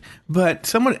end. But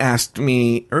someone asked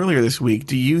me earlier this week,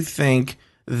 do you think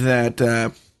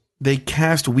that they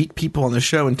cast weak people on the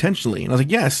show intentionally? And I was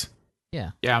like, yes.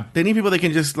 Yeah. They need people they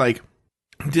can just, like,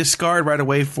 discard right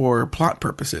away for plot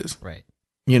purposes. Right.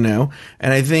 And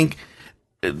I think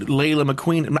Layla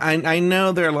McQueen, I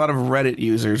know there are a lot of Reddit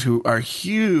users who are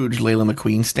huge Layla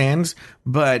McQueen stans,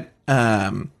 but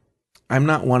I'm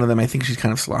not one of them. I think she's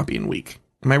kind of sloppy and weak.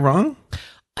 Am I wrong?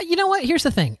 You know what? Here's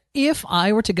the thing. If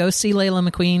I were to go see Layla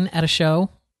McQueen at a show,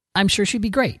 I'm sure she'd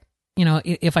be great.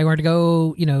 If I were to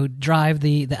go, drive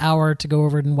the hour to go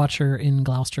over and watch her in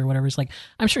Gloucester or whatever, it's like,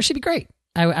 I'm sure she'd be great.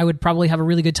 I would probably have a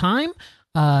really good time.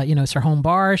 It's her home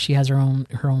bar. She has her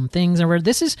own things. And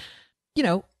this is,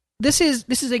 This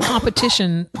is a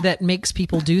competition that makes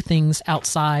people do things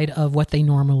outside of what they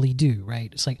normally do,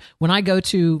 right? It's like when I go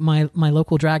to my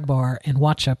local drag bar and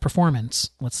watch a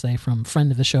performance, let's say from friend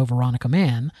of the show, Veronica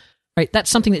Mann, right? That's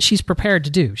something that she's prepared to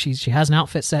do. She has an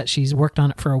outfit set. She's worked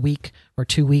on it for a week or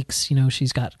 2 weeks.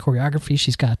 She's got choreography.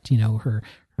 She's got,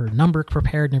 her number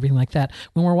prepared and everything like that.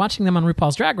 When we're watching them on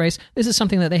RuPaul's Drag Race, this is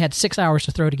something that they had 6 hours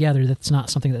to throw together. That's not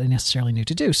something that they necessarily knew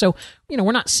to do. So,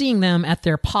 we're not seeing them at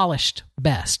their polished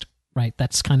best. Right,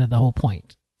 that's kind of the whole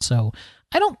point. So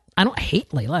I don't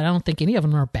hate Layla. I don't think any of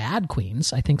them are bad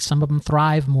queens. I think some of them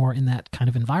thrive more in that kind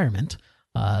of environment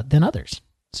than others.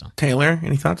 So Taylor,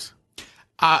 any thoughts?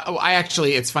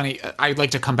 It's funny. I'd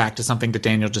like to come back to something that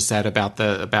Daniel just said about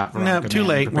Veronica. No, too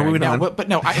late. We're moving on. But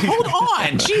no, hold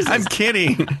on. Jesus, I'm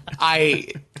kidding.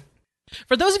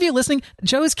 For those of you listening,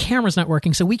 Joe's camera's not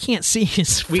working, so we can't see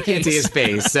his face. We can't see his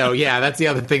face. So yeah, that's the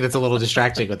other thing that's a little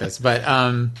distracting with this. But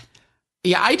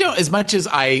Yeah, I don't, as much as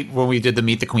when we did the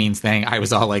Meet the Queens thing, I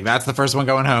was all like, that's the first one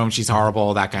going home. She's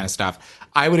horrible, that kind of stuff.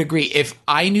 I would agree. If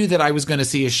I knew that I was going to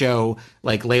see a show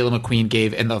like Layla McQueen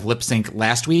gave in the lip sync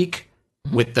last week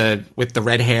with the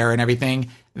red hair and everything,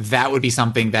 that would be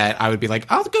something that I would be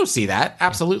like, I'll go see that.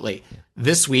 Absolutely. Yeah.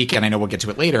 This week, and I know we'll get to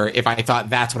it later, if I thought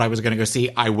that's what I was going to go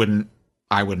see, I wouldn't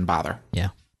bother. Yeah.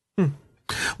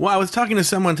 Well, I was talking to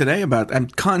someone today I'm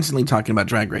constantly talking about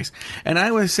Drag Race. And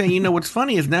I was saying, what's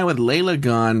funny is now with Layla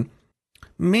gone,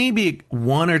 maybe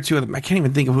one or two of them, I can't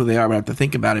even think of who they are, but I have to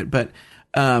think about it. But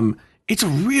it's a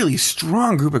really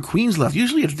strong group of queens left.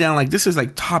 Usually it's down this is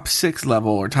top 6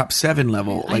 level or top 7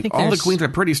 level. All the queens are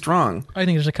pretty strong. I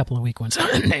think there's a couple of weak ones.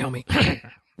 Naomi.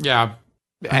 Yeah.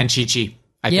 And Chi-Chi.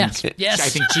 Yes. I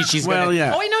think Chi-Chi's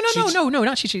yeah. Oh wait, no,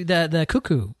 not Chi-Chi. The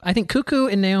Cuckoo. I think Cuckoo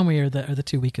and Naomi are the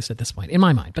two weakest at this point in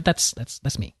my mind. But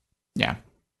that's me. Yeah.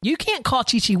 You can't call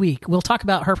Chi-Chi weak. We'll talk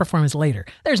about her performance later.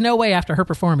 There's no way after her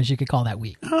performance you could call that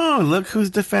weak. Oh, look who's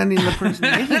defending the person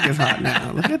they think is hot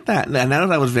now. Look at that. Now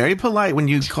that was very polite when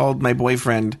you called my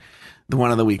boyfriend one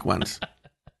of the weak ones.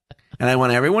 And I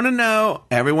want everyone to know,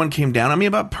 everyone came down on me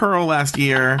about Pearl last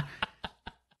year.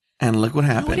 And look what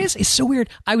happened. It's so weird.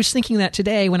 I was thinking that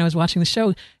today when I was watching the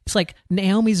show. It's like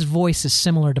Naomi's voice is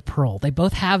similar to Pearl. They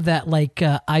both have that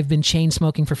I've been chain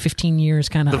smoking for 15 years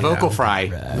kind of. The vocal fry.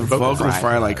 The vocal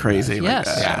fry like crazy. Yes.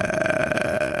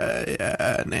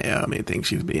 Yeah, Naomi thinks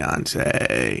she's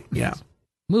Beyonce. Yeah.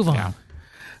 Move on. Yeah.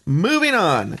 Moving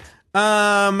on.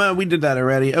 We did that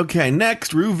already. Okay,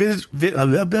 next, Rue visits with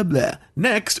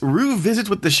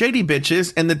the Shady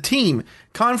Bitches and the team.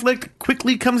 Conflict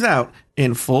quickly comes out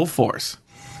in full force.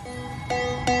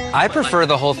 I prefer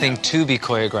the whole thing to be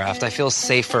choreographed. I feel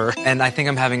safer, and I think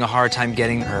I'm having a hard time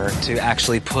getting her to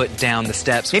actually put down the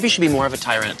steps. Maybe you should be more of a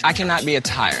tyrant. I cannot be a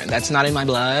tyrant. That's not in my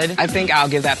blood. I think I'll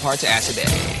give that part to Acid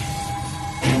Betty.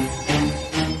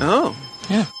 Oh.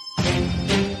 Yeah.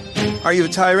 Are you a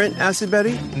tyrant, Acid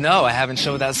Betty? No, I haven't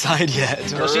showed that side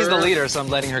yet. Well, she's the leader, so I'm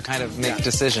letting her kind of make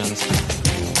decisions.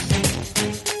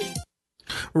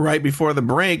 Right before the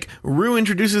break, Rue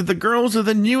introduces the girls of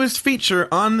the newest feature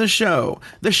on the show,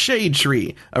 the Shade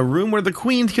Tree, a room where the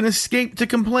queens can escape to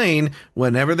complain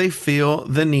whenever they feel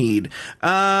the need.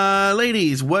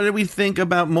 Ladies, what do we think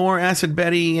about more Acid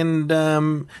Betty? And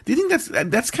do you think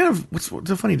that's kind of what's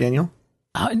so funny, Daniel?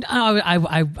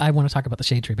 I want to talk about the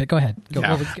Shade Tree, but go ahead.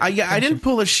 I didn't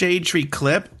pull a Shade Tree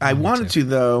clip. I wanted to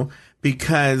though,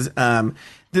 because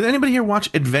did anybody here watch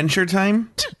Adventure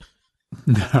Time?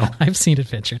 No. I've seen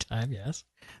Adventure Time, yes.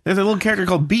 There's a little character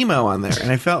called BMO on there, and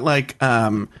I felt like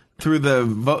through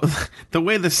the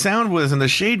way the sound was in the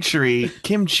Shade Tree,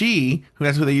 Kim Chi, who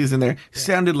that's who they used in there,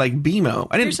 sounded like BMO.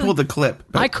 I didn't pull the clip.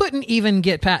 I couldn't even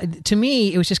get past. To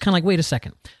me, it was just kind of like, wait a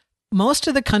second. Most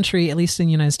of the country, at least in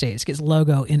the United States, gets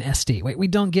logo in SD. We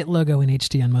don't get logo in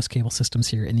HD on most cable systems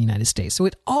here in the United States. So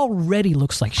it already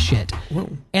looks like shit. Whoa.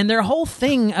 And their whole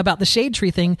thing about the Shade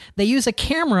Tree thing, they use a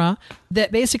camera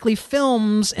that basically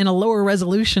films in a lower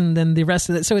resolution than the rest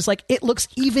of it. So it's like, it looks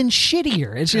even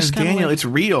shittier. It's just kind of Daniel, like, it's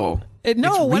real. It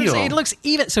looks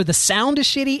even. So the sound is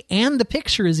shitty and the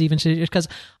picture is even shitty because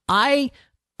I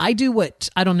do what,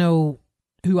 I don't know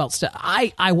who else does.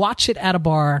 I watch it at a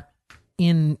bar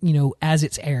in, as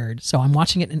it's aired. So I'm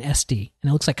watching it in SD and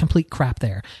it looks like complete crap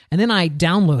there. And then I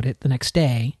download it the next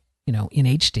day, in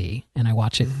HD, and I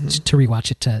watch it to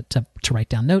rewatch it to write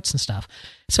down notes and stuff.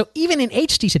 So even in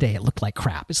HD today, it looked like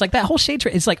crap. It's like that whole Shade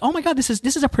Tree. It's like, oh my God, this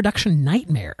is a production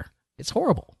nightmare. It's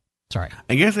horrible. Sorry.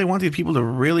 I guess they want these people to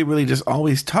really, really just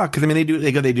always talk. Cause they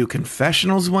do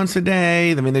confessionals once a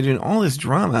day. They're doing all this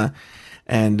drama.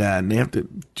 And they have to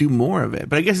do more of it.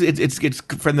 But I guess it's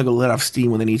for them to let off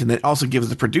steam when they need to. And it also gives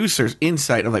the producers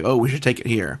insight of we should take it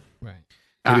here. Right.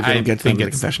 Maybe they don't get things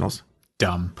like confessionals.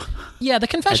 Dumb. Yeah, the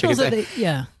confessionals.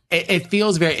 It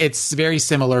feels it's very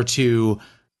similar to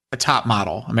a Top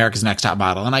Model, America's Next Top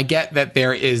Model. And I get that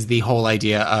there is the whole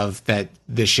idea of that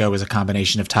this show is a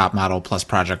combination of Top Model plus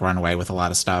Project Runway with a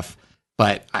lot of stuff.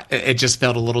 But it just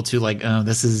felt a little too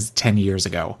this is 10 years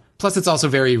ago. Plus, it's also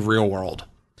very real world.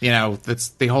 That's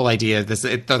the whole idea.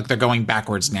 They're going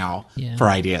backwards now for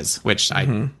ideas, which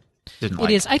I didn't like.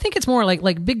 It is. I think it's more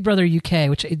like Big Brother UK,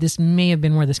 which this may have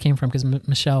been where this came from because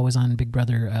Michelle was on Big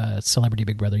Brother, Celebrity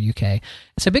Big Brother UK.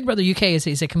 So Big Brother UK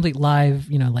is a complete live,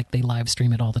 they live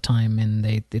stream it all the time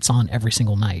and it's on every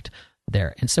single night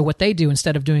there. And so what they do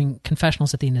instead of doing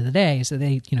confessionals at the end of the day is that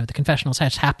they, the confessionals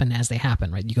happen as they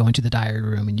happen, right? You go into the diary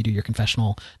room and you do your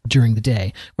confessional during the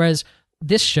day. Whereas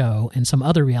this show and some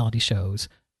other reality shows,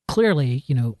 clearly,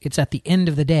 it's at the end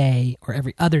of the day or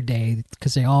every other day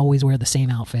because they always wear the same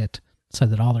outfit so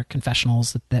that all their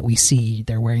confessionals that we see,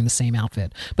 they're wearing the same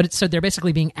outfit. But so they're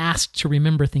basically being asked to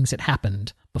remember things that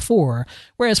happened before,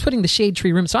 whereas putting the Shade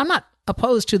Tree room. So I'm not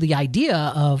opposed to the idea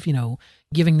of,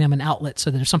 giving them an outlet so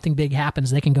that if something big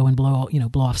happens, they can go and blow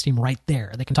off steam right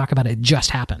there. They can talk about it just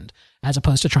happened, as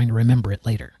opposed to trying to remember it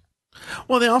later.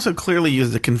 Well, they also clearly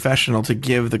use the confessional to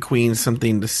give the queen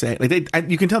something to say. Like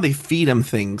you can tell they feed them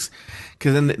things,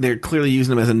 because then they're clearly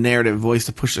using them as a narrative voice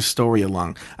to push the story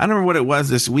along. I don't remember what it was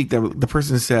this week that the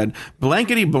person said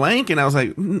blankety blank, and I was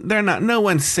like, they're not. No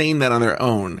one's saying that on their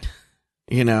own,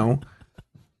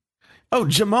 Oh,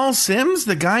 Jamal Sims,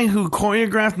 the guy who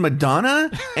choreographed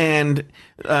Madonna and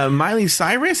Miley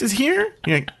Cyrus, is here?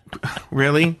 You're like,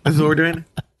 really? That's what we're doing?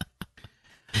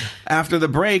 After the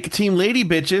break, Team Lady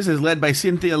Bitches is led by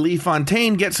Cynthia Lee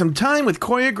Fontaine. Get some time with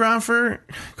choreographer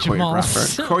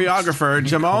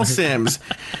Jamal Sims.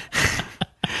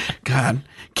 God.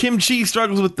 Kim Chi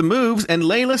struggles with the moves, and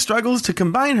Layla struggles to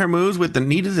combine her moves with the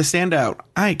needed to stand out.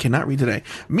 I cannot read today.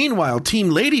 Meanwhile, Team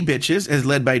Lady Bitches, as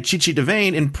led by Chichi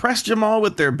DeVane, impress Jamal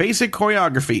with their basic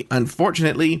choreography.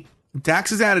 Unfortunately,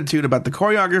 Dax's attitude about the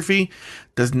choreography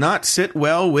does not sit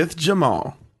well with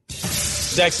Jamal.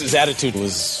 Dax's attitude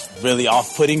was really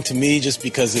off-putting to me just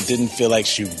because it didn't feel like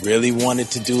she really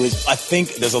wanted to do it. I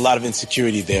think there's a lot of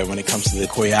insecurity there when it comes to the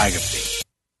choreography.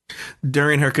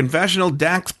 During her confessional,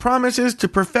 Dax promises to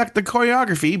perfect the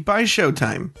choreography by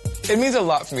showtime. It means a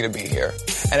lot for me to be here,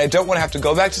 and I don't want to have to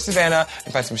go back to Savannah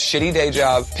and find some shitty day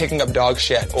job picking up dog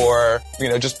shit or,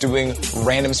 just doing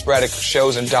random sporadic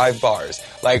shows and dive bars.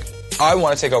 Like, I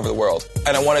want to take over the world,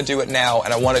 and I want to do it now,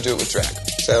 and I want to do it with drag.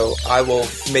 So I will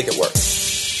make it work.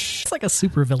 It's like a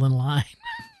supervillain line.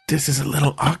 This is a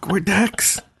little awkward,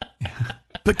 Dax,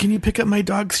 but can you pick up my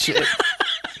dog's shit?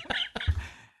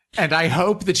 And I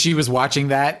hope that she was watching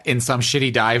that in some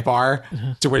shitty dive bar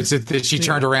to where she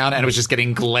turned around and it was just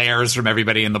getting glares from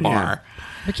everybody in the bar.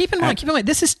 But keep in mind,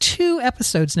 this is 2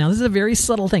 episodes now. This is a very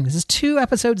subtle thing. This is 2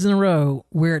 episodes in a row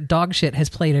where dog shit has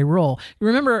played a role.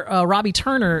 Remember, Robbie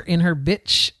Turner in her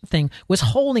bitch thing was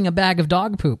holding a bag of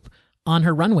dog poop on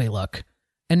her runway look.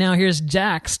 And now here's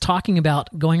Dax talking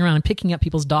about going around and picking up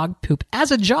people's dog poop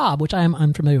as a job, which I am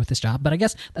unfamiliar with this job, but I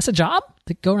guess that's a job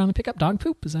to go around and pick up dog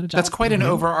poop. Is that a job? That's quite an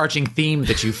overarching theme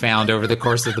that you found over the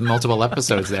course of the multiple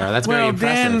episodes there. That's very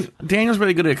impressive. Daniel's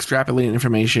really good at extrapolating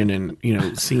information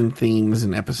and, seeing themes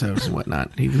and episodes and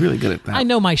whatnot. He's really good at that. I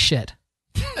know my shit.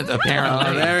 Apparently.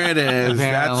 Oh, there it is.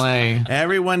 Apparently.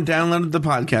 Everyone downloaded the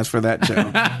podcast for that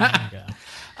joke.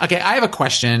 Okay, I have a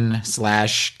question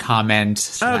 /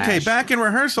 comment. Okay, back in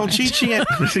rehearsal, Chi-Chi.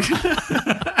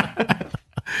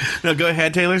 No, go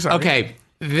ahead, Taylor. Sorry. Okay,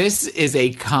 this is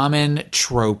a common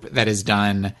trope that is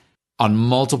done on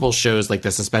multiple shows like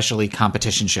this, especially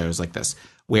competition shows like this,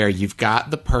 where you've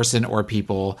got the person or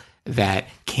people that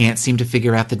can't seem to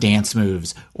figure out the dance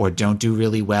moves or don't do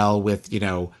really well with,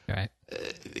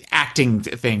 acting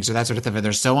things or that sort of thing. And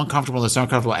they're so uncomfortable,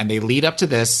 and they lead up to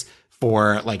this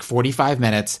for like 45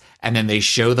 minutes, and then they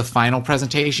show the final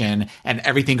presentation, and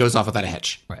everything goes off without a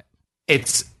hitch. Right.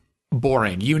 It's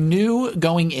boring. You knew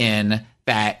going in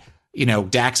that,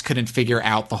 Dax couldn't figure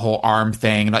out the whole arm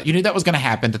thing. You knew that was going to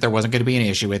happen, that there wasn't going to be an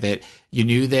issue with it. You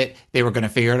knew that they were going to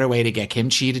figure out a way to get Kim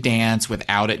Chi to dance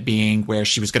without it being where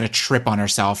she was going to trip on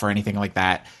herself or anything like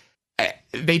that.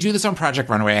 They do this on Project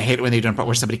Runway. I hate it when they do it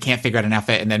where somebody can't figure out an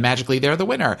outfit, and then magically they're the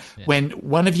winner. Yeah. When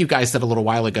one of you guys said a little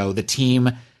while ago, the team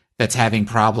that's having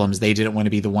problems, they didn't want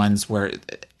to be the ones where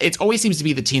it always seems to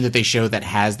be the team that they show that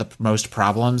has the most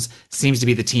problems seems to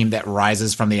be the team that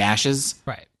rises from the ashes.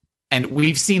 Right. And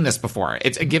we've seen this before.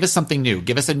 Give us something new.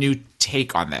 Give us a new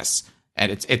take on this.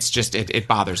 And it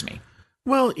bothers me.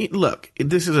 Well, look,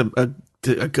 this is a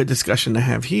good discussion to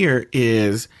have here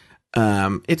is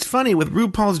it's funny with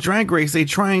RuPaul's Drag Race, they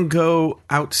try and go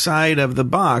outside of the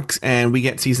box and we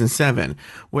get season 7,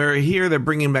 where here they're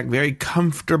bringing back very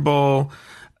comfortable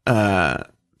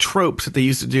tropes that they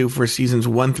used to do for seasons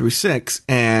 1 through 6,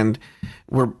 and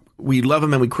we love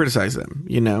them and we criticize them,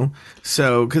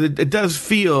 so because it does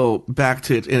feel back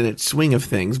to it in its swing of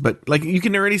things, but like you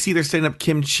can already see they're setting up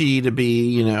Kim Chi to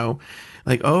be,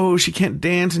 like, oh, she can't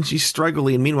dance and she's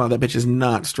struggling, and meanwhile that bitch is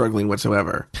not struggling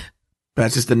whatsoever.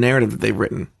 That's just the narrative that they've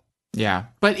written. Yeah.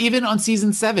 But even on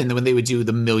season 7, when they would do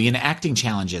the million acting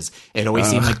challenges, it always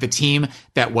seemed like the team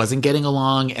that wasn't getting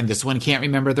along, and this one can't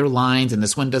remember their lines, and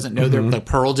this one doesn't know the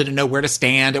Pearl didn't know where to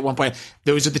stand at one point.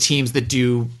 Those are the teams that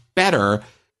do better.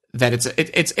 That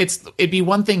it'd be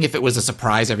one thing if it was a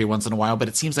surprise every once in a while, but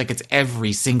it seems like it's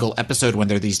every single episode when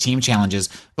there are these team challenges,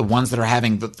 the ones that are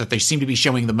having that they seem to be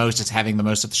showing the most as having the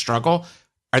most of the struggle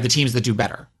are the teams that do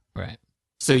better. Right.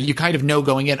 So you kind of know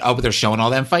going in, oh, but they're showing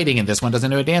all them fighting, and this one doesn't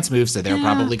know a dance move, so they're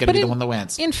probably going to be the one that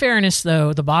wins. In fairness,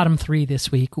 though, the bottom three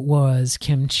this week was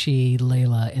Kim Chi,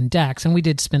 Layla, and Dax, and we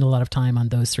did spend a lot of time on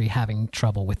those three having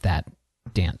trouble with that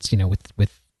dance.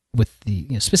 With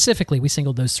the specifically, we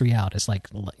singled those three out as like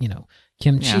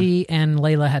Kim Chi and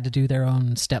Layla had to do their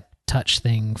own step touch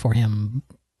thing for him,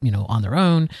 on their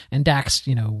own, and Dax,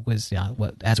 was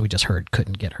as we just heard,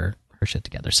 couldn't get her shit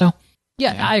together. So.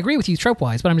 Yeah, I agree with you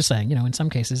trope-wise, but I'm just saying, in some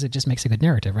cases, it just makes a good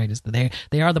narrative, right? Is that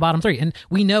they are the bottom three. And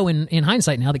we know in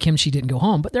hindsight now that Kim Chi didn't go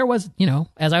home, but there was,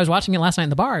 as I was watching it last night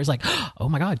in the bar, it was like, oh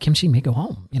my God, Kim Chi may go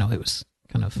home. It was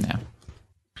kind of... Yeah.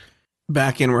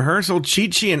 Back in rehearsal,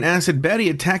 Chi-Chi and Acid Betty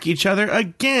attack each other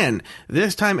again.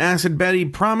 This time, Acid Betty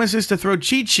promises to throw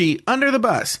Chi-Chi under the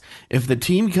bus if the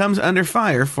team comes under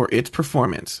fire for its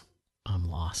performance.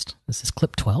 I'm lost. This is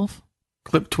clip 12?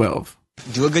 Clip 12.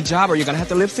 Do a good job or you're going to have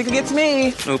to lip sync against me.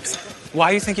 Oops. Why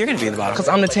do you think you're going to be in the bottom? Because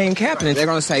I'm the team captain. And they're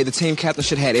going to say the team captain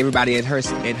should have everybody at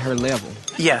her level.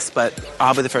 Yes, but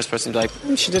I'll be the first person to be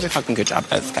like, she did a fucking good job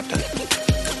as captain.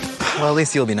 Well, at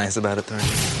least you'll be nice about it, then.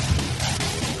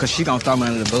 Because she going to throw me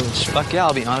under the bus. Fuck yeah,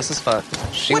 I'll be honest as fuck.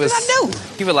 What did I do?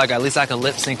 You were like, at least I can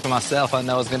lip sync for myself. I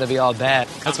know it's going to be all bad.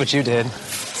 That's what you did.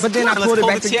 But then I pulled it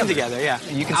back together, yeah.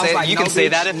 You can say, like, say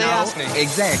that if they ask me.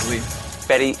 Exactly.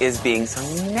 Betty is being so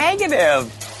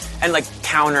negative. And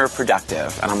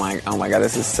counterproductive. And I'm like, oh my God,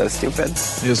 this is so stupid.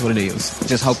 It is what it is.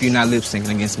 Just hope you're not lip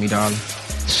syncing against me, darling.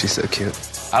 She's so cute.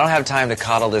 I don't have time to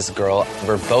coddle this girl.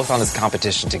 We're both on this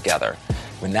competition together.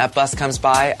 When that bus comes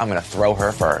by, I'm going to throw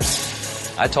her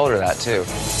first. I told her that too.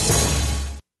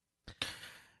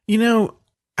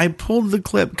 I pulled the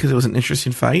clip because it was an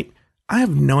interesting fight. I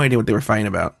have no idea what they were fighting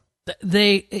about.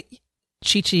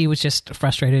 Chi-Chi was just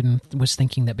frustrated and was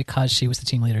thinking that because she was the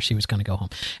team leader, she was going to go home,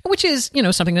 which is,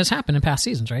 something that's happened in past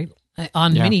seasons, right?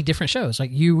 On many different shows. Like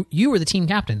you were the team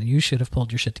captain and you should have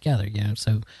pulled your shit together,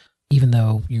 So even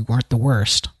though you weren't the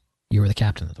worst, you were the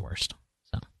captain of the worst.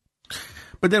 So.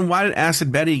 But then why did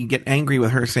Acid Betty get angry with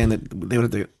her saying that they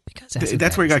would have to... Because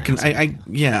that's where he got...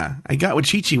 I got what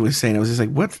Chi-Chi was saying. I was just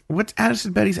like, what's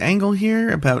Acid Betty's angle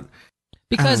here about...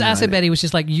 Because Acid Betty was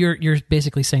just like, you're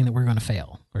basically saying that we're going to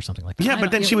fail or something like that. Yeah,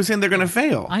 but then she was saying they're going to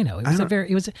fail. I know.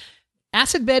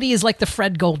 Acid Betty is like the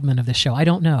Fred Goldman of this show. I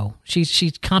don't know.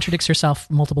 She contradicts herself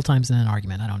multiple times in an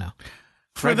argument. I don't know.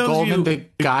 Fred Goldman, the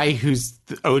guy who's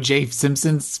O.J.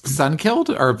 Simpson's son killed?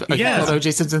 Or killed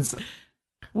O.J. Simpson's...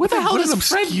 What the hell does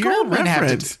Fred Goldman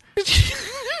have to...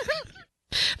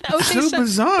 So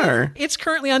bizarre. It's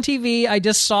currently on TV. I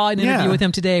just saw an interview with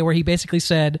him today where he basically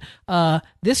said,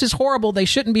 this is horrible. They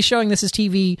shouldn't be showing this as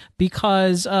TV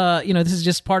because, this is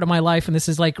just part of my life and this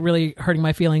is like really hurting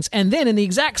my feelings. And then in the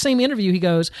exact same interview, he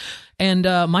goes, and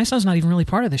my son's not even really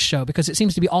part of this show because it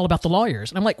seems to be all about the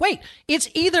lawyers. And I'm like, wait, it's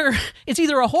either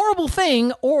a horrible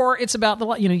thing or it's about the,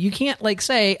 you can't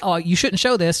say, oh, you shouldn't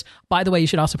show this. By the way, you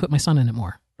should also put my son in it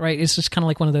more. Right. It's just kind of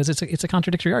like one of those. It's a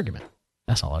contradictory argument.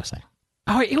 That's all I was saying.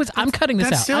 Oh, it was. I'm cutting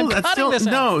this out.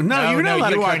 No, you're not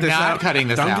allowed to cut this out. Cutting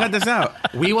this out. Don't cut this out.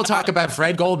 We will talk about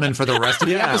Fred Goldman for the rest of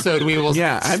the episode. We will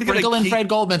sprinkle in Fred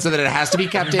Goldman so that it has to be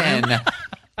kept in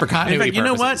for continuity purposes. You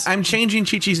know what? I'm changing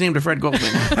Chi-Chi's name to Fred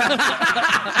Goldman.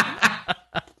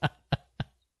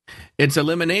 It's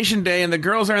elimination day and the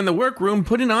girls are in the workroom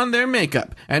putting on their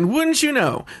makeup. And wouldn't you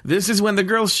know, this is when the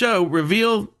girls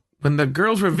reveal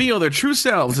their true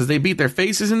selves as they beat their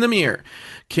faces in the mirror.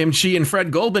 Kim Chi and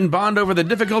Fred Goldman bond over the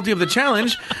difficulty of the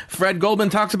challenge. Fred Goldman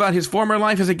talks about his former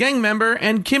life as a gang member,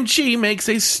 and Kim Chi makes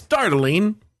a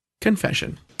startling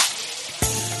confession.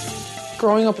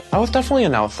 Growing up, I was definitely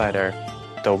an outsider.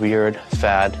 The weird,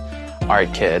 fat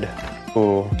art kid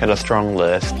who had a strong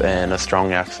lisp and a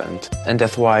strong accent. And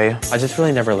that's why I just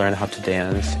really never learned how to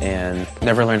dance and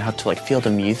never learned how to feel the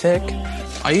music.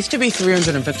 I used to be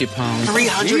 350 pounds.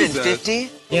 350?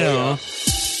 Yeah.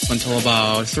 Until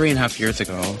about 3.5 years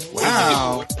ago.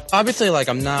 Wow. Obviously,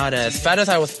 I'm not as fat as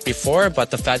I was before,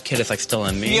 but the fat kid is still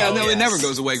in me. Yeah, it never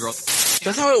goes away, girl.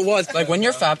 That's how it was. When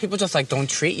you're fat, people just don't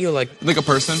treat you like a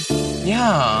person.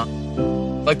 Yeah.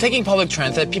 Taking public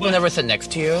transit, people never sit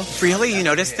next to you. Really? You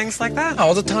notice things like that?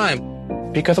 All the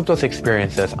time. Because of those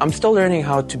experiences, I'm still learning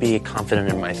how to be confident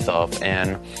in myself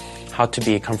and how to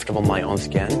be comfortable in my own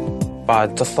skin.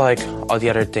 But just like all the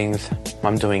other things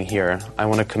I'm doing here, I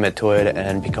want to commit to it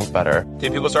and become better.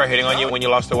 Did people start hitting on you when you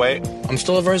lost the weight? I'm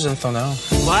still a virgin, so no.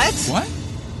 What?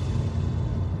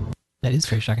 That is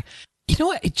very shocking. You know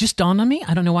what? It just dawned on me.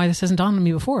 I don't know why this hasn't dawned on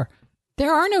me before.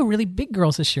 There are no really big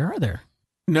girls this year, are there?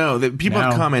 No, people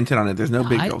have commented on it. There's no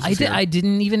big girls this year. I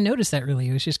didn't even notice that really.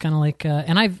 It was just kind of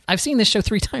and I've seen this show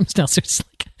 3 times now, so it's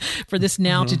for this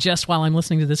now to just while I'm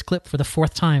listening to this clip for the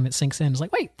fourth time, it sinks in. It's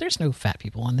like, wait, there's no fat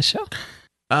people on this show.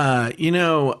 I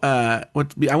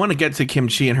want to get to Kim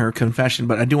Chi and her confession,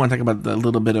 but I do want to talk about the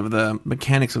little bit of the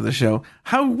mechanics of the show.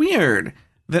 How weird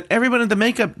that everyone at the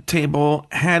makeup table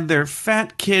had their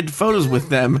fat kid photos with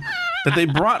them that they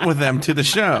brought with them to the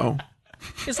show.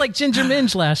 It's like Ginger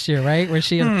Minge last year, right? Where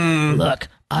she, look,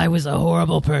 I was a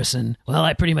horrible person. Well,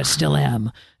 I pretty much still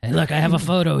am. And look, I have a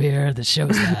photo here that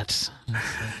shows that.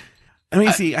 Let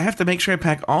me see. I have to make sure I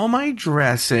pack all my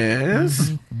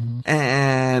dresses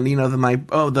and,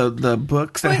 the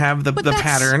books that have the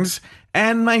patterns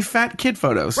and my fat kid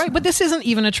photos. Right, but this isn't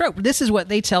even a trope. This is what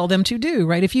they tell them to do,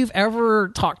 right? If you've ever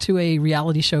talked to a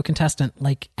reality show contestant,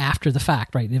 like after the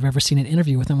fact, right? You've ever seen an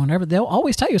interview with them, whatever, they'll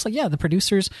always tell you, it's like, yeah, the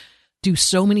producers do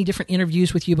so many different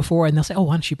interviews with you before, and they'll say, oh,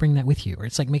 why don't you bring that with you? Or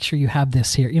it's like, make sure you have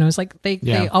this here. It's like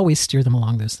they always steer them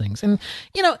along those things. And,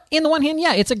 in the one hand,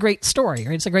 yeah, it's a great story.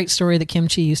 Right? It's a great story that Kim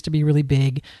Chi used to be really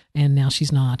big, and now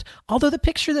she's not. Although the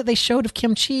picture that they showed of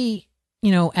Kim Chi,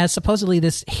 as supposedly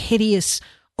this hideous,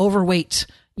 overweight,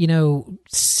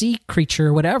 sea creature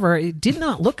or whatever, it did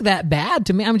not look that bad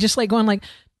to me. I'm just like going like,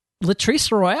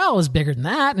 Latrice Royale is bigger than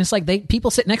that, and it's like people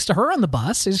sit next to her on the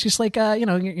bus. It's just like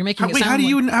you're making. Wait, how do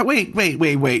you? Wait.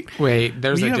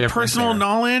 There's do a you have difference personal there.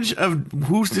 knowledge of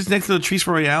who sits next to Latrice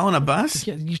Royale on a bus?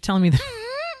 You're telling me that?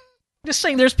 Just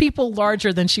saying, there's people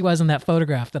larger than she was in that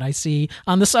photograph that I see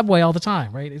on the subway all the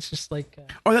time. Right? It's just like,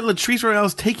 or that Latrice Royale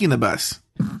is taking the bus.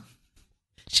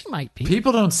 She might be.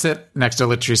 People don't sit next to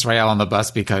Latrice Royale on the bus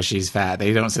because she's fat.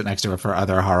 They don't sit next to her for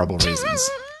other horrible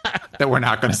reasons that we're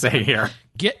not going to say here.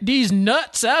 Get these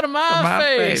nuts out of my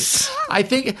face. I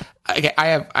think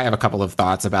I have a couple of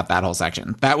thoughts about that whole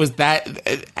section. That was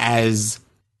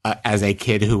as a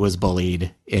kid who was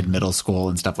bullied in middle school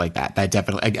and stuff like that. That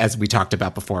definitely, as we talked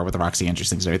about before with the Roxy Andrews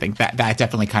things and everything, that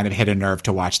definitely kind of hit a nerve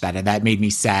to watch that, and that made me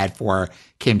sad for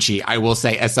Kim Chi. I will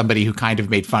say, as somebody who kind of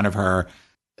made fun of her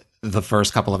the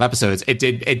first couple of episodes, I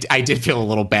did feel a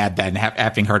little bad then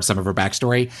having heard some of her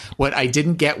backstory. What I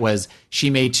didn't get was she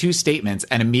made two statements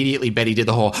and immediately Betty did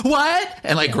the whole what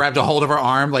and grabbed a hold of her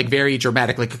arm very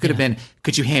dramatically. It could have been,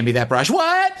 could you hand me that brush?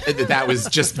 What? That was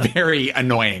just very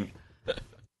annoying.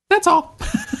 That's all.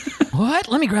 What?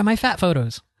 Let me grab my fat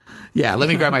photos. Yeah, let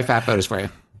me grab my fat photos for you.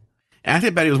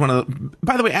 Acid Betty was one of the.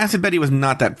 By the way, Acid Betty was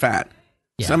not that fat.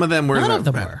 Yeah. Some of them were. None of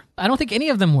them were. I don't think any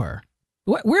of them were.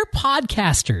 We're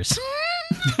podcasters.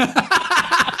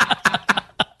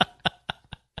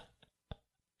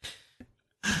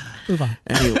 Move on.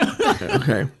 Anyway,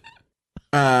 okay.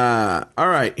 All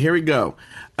right, here we go.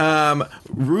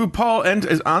 RuPaul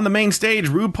is on the main stage.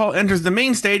 RuPaul enters the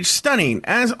main stage stunning,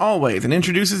 as always, and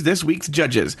introduces this week's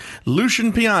judges,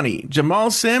 Lucian Piani,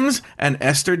 Jamal Sims, and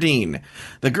Esther Dean.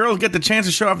 The girls get the chance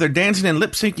to show off their dancing and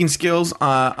lip-syncing skills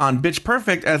on Bitch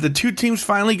Perfect as the two teams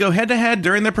finally go head-to-head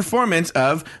during their performance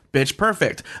of Bitch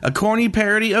Perfect, a corny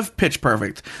parody of Pitch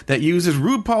Perfect that uses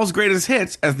RuPaul's greatest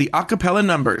hits as the a cappella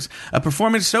numbers, a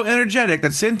performance so energetic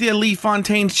that Cynthia Lee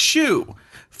Fontaine's shoe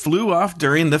flew off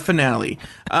during the finale.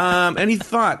 Any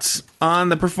thoughts on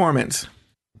the performance?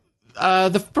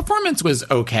 The performance was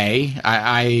okay.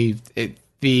 I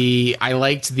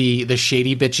liked the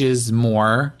shady bitches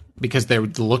more because they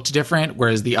looked different,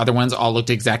 whereas the other ones all looked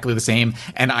exactly the same.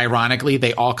 And ironically,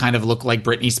 they all kind of look like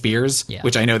Britney Spears,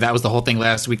 which I know that was the whole thing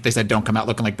last week. They said don't come out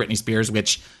looking like Britney Spears,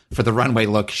 which for the runway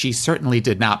look, she certainly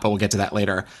did not, but we'll get to that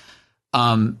later.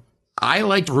 I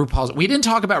liked RuPaul's. We didn't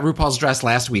talk about RuPaul's dress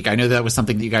last week. I know that was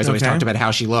something that you guys always talked about,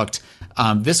 how she looked.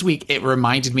 This week, it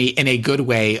reminded me in a good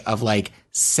way of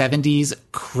 70s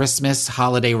Christmas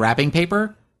holiday wrapping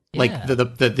paper. Yeah.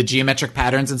 The geometric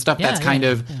patterns and stuff. That's kind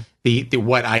of the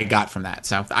what I got from that.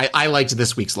 So I liked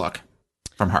this week's look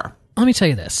from her. Let me tell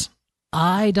you this.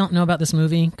 I don't know about this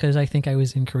movie because I think I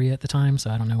was in Korea at the time, so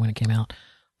I don't know when it came out.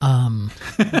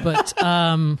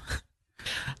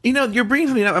 You're bringing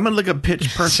something up. I'm going to look up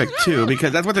Pitch Perfect too,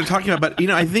 because that's what they're talking about.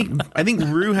 But I think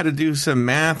Rue had to do some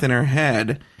math in her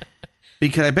head,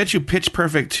 because I bet you Pitch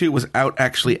Perfect 2 was out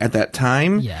actually at that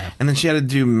time. Yeah. And then she had to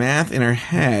do math in her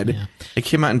head. Yeah. It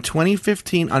came out in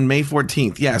 2015 on May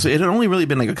 14th. Yeah. So it had only really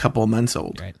been a couple of months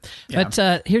old. Right. Yeah.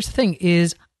 But here's the thing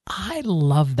is I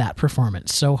love that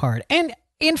performance so hard. And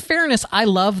in fairness, I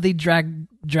love the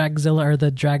Dragzilla or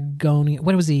the Dragoni.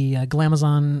 What was the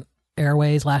Glamazon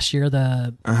Airways last year?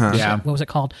 What was it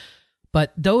called?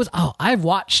 But those, I've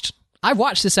watched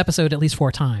this episode at least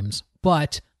 4 times,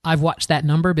 but I've watched that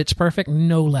number, Bitch Perfect,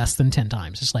 no less than 10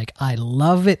 times. It's like, I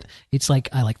love it. It's like,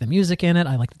 I like the music in it.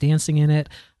 I like the dancing in it.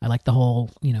 I like the whole,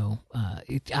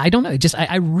 I don't know.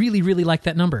 I really, really like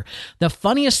that number. The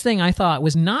funniest thing I thought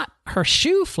was not her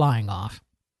shoe flying off.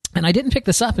 And I didn't pick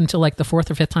this up until like the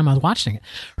fourth or fifth time I was watching it.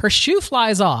 Her shoe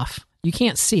flies off. You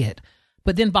can't see it.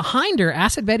 But then behind her,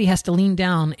 Acid Betty has to lean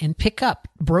down and pick up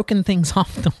broken things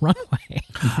off the runway.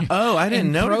 Oh, I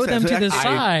didn't notice throw them that. to the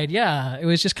side. Yeah, it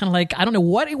was just kind of like, I don't know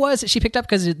what it was that she picked up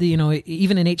because,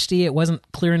 even in HD, it wasn't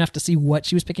clear enough to see what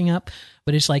she was picking up.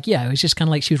 But it's like, yeah, it was just kind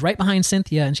of like she was right behind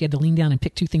Cynthia and she had to lean down and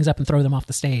pick two things up and throw them off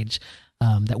the stage.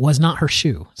 That was not her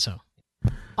shoe. So,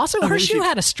 also, her shoe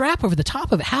had a strap over the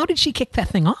top of it. How did she kick that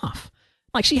thing off?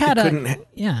 Like she had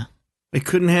yeah. It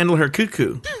couldn't handle her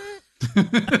cuckoo.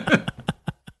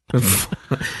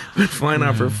 Flying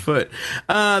off her foot.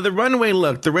 The runway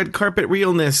look, the red carpet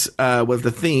realness was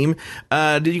the theme.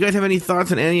 Did you guys have any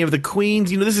thoughts on any of the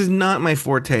queens? This is not my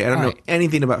forte. I don't know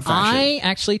anything about fashion. I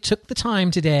actually took the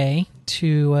time today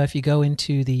to, if you go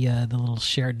into the little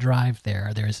shared drive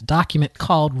there's a document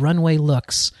called Runway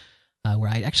Looks, where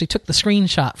I actually took the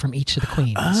screenshot from each of the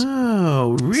queens.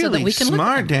 Oh, really? So that we can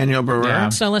smart, Daniel Barrera. Yeah.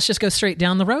 So let's just go straight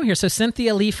down the row here. So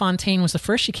Cynthia Lee Fontaine was the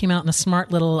first. She came out in a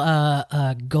smart little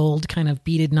gold kind of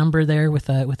beaded number there with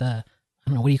a I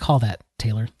don't know, what do you call that,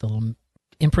 Taylor? The little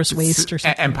Empress waist or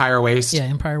something? Empire waist. Yeah,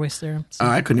 Empire waist there. So.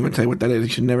 I couldn't even tell you what that is. You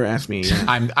should never ask me.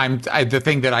 The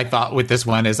thing that I thought with this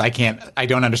one is I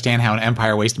don't understand how an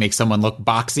Empire waist makes someone look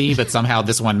boxy, but somehow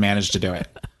this one managed to do it.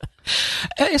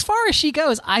 As far as she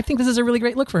goes, I think this is a really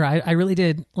great look for her. I really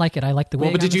did like it. I like the wig.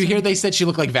 Well, but did you hear they said she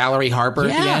looked like Valerie Harper at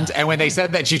the end? And when they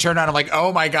said that, she turned on, I'm like,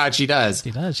 oh my God, she does.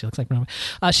 She does. She looks like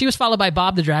she was followed by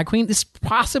Bob the Drag Queen. This is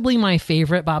possibly my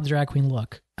favorite Bob the Drag Queen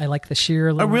look. I like the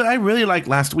sheer look. I really like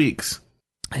last week's.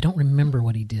 I don't remember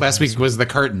what he did. Last week was the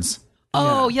curtains.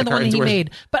 Oh, yeah, the one that he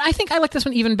made. But I think I like this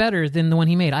one even better than the one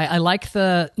he made. I like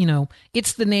the,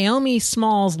 it's the Naomi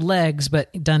Smalls legs,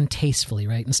 but done tastefully,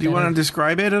 right? Do you want to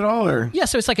describe it at all? Or? Yeah,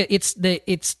 so it's like,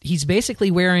 he's basically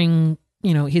wearing,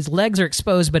 his legs are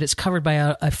exposed, but it's covered by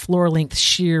a floor-length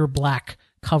sheer black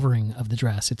covering of the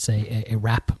dress. It's a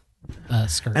wrap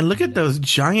skirt. And look at those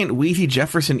giant Weezy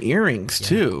Jefferson earrings,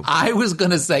 too. I was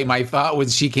going to say, my thought when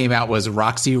she came out was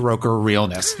Roxy Roker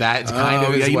realness. That kind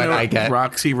of is what I get.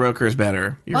 Roxy Roker's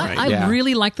better. You're right. I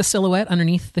really like the silhouette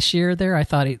underneath the sheer there. I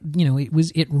thought it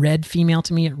read female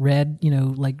to me. It read,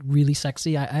 like really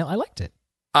sexy. I liked it.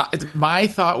 My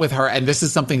thought with her, and this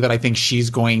is something that I think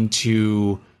she's going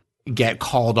to get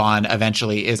called on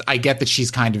eventually, is I get that she's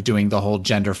kind of doing the whole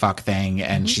gender fuck thing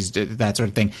and she's that sort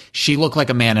of thing. She looked like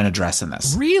a man in a dress in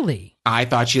this. Really? I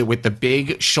thought with the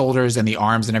big shoulders and the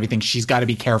arms and everything, she's got to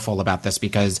be careful about this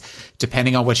because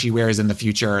depending on what she wears in the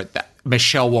future,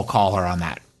 Michelle will call her on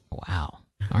that. Wow.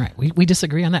 All right. We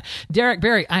disagree on that. Derek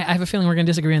Barry, I have a feeling we're going to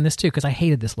disagree on this too because I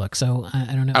hated this look. So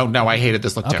I don't know. Oh, no, I hated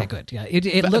this look too. Okay, good. Yeah.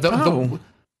 It looked...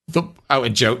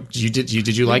 and Joe,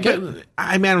 did you like it?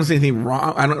 I don't see anything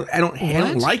wrong. I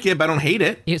don't like it, but I don't hate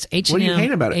it. It's H&M. What do you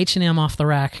hate about it? H&M off the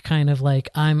rack, kind of like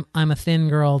I'm a thin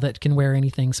girl that can wear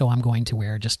anything, so I'm going to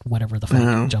wear just whatever the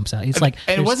fuck jumps out. It's like,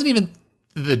 and it wasn't even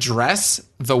the dress.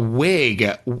 The wig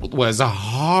was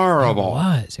horrible.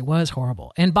 It was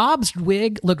horrible. And Bob's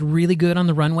wig looked really good on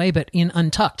the runway, but in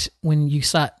Untucked, when you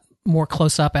saw it more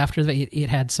close up after it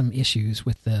had some issues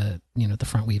with the the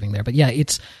front weaving there. But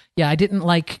I didn't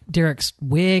like Derek's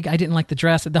wig. I didn't like the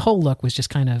dress. The whole look was just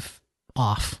kind of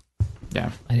off. Yeah,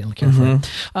 I didn't care for it.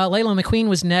 Layla McQueen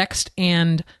was next,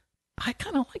 and I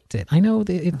kind of liked it. I know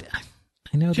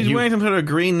she's wearing some sort of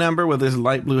green number with this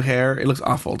light blue hair. It looks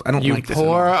awful. I don't like this. You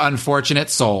poor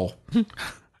unfortunate soul. So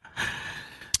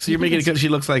you're making it because she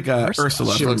looks like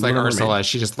Ursula. She looks like Ursula.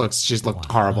 She's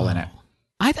looked horrible in it.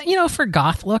 I thought, for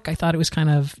goth look, I thought it was kind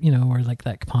of, or like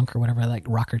that punk or whatever, like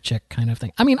rocker chick kind of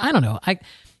thing. I mean, I don't know.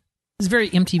 It's very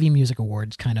MTV Music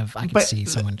Awards kind of. I could see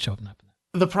someone showing up.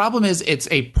 The problem is it's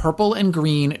a purple and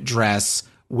green dress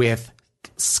with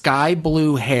sky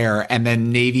blue hair and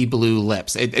then navy blue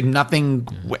lips. Nothing.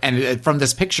 And from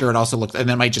this picture, it also looks, and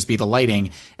that might just be the lighting.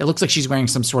 It looks like she's wearing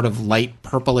some sort of light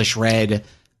purplish red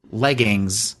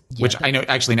leggings, which I know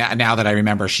actually now that I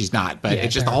remember she's not, but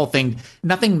it's just the whole thing.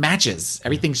 Nothing matches.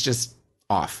 Everything's just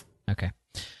off. Okay.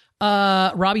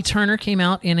 Robbie Turner came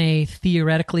out in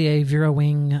theoretically a Vera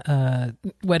Wing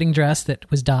wedding dress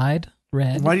that was dyed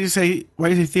red. Why do you say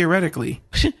theoretically?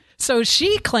 So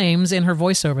she claims in her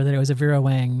voiceover that it was a Vera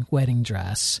Wang wedding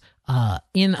dress.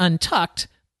 In Untucked,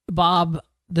 Bob,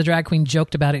 the drag queen,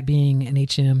 joked about it being an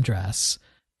H&M dress.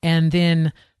 And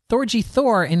then Thorgy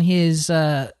Thor, in his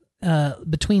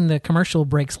between the commercial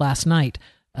breaks last night,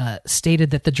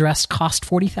 stated that the dress cost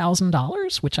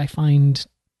 $40,000, which I find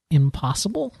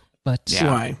impossible. But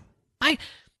why?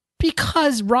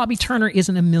 Because Robbie Turner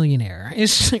isn't a millionaire.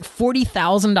 It's just like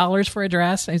 $40,000 for a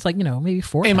dress. It's like, maybe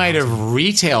 $4,000. It might have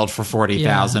retailed for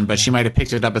 $40,000, but she might have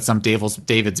picked it up at some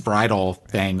David's Bridal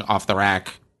thing off the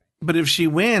rack. But if she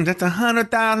wins, that's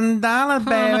 $100,000,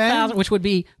 baby. Which would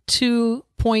be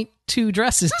 2.2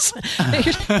 dresses.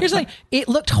 Here's the thing. It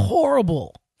looked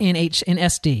horrible in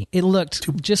SD. It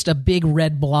looked just a big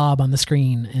red blob on the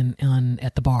screen and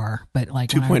at the bar. But like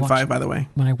 2.5, by the way.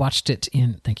 When I watched it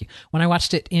in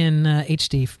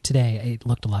HD today, it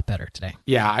looked a lot better today.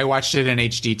 Yeah, I watched it in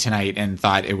HD tonight and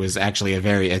thought it was actually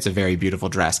it's a very beautiful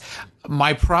dress.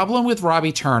 My problem with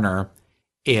Robbie Turner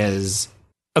is,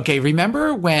 okay,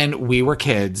 remember when we were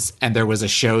kids and there was a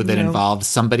show that involved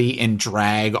somebody in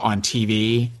drag on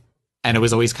TV? And it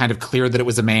was always kind of clear that it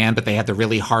was a man, but they had the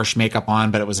really harsh makeup on,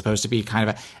 but it was supposed to be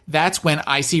kind of that's when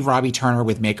I see Robbie Turner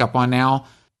with makeup on now.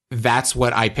 That's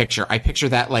what I picture. I picture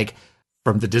that like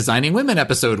from the Designing Women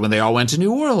episode when they all went to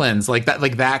New Orleans, like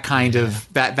that kind of,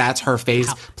 that's her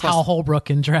face. Hal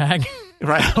Holbrook in drag.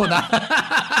 Right.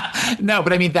 No,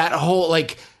 but I mean that whole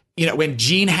like, when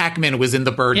Gene Hackman was in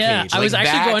the Birdcage, I was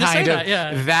actually going to say that.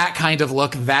 Yeah. That kind of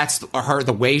look, that's her,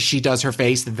 the way she does her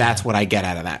face, that's what I get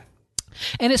out of that.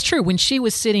 And it's true. When she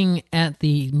was sitting at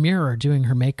the mirror doing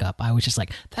her makeup, I was just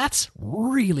like, that's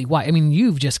really why. I mean,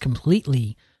 you've just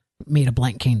completely made a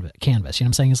blank canvas. You know what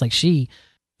I'm saying? It's like she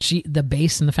the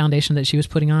base and the foundation that she was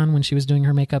putting on when she was doing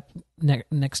her makeup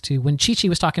next to when Chi-Chi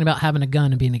was talking about having a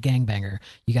gun and being a gangbanger,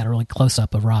 you got a really close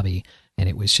up of Robbie. And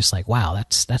it was just like, wow,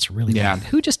 that's really weird.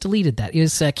 Who just deleted that? It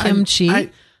was Kim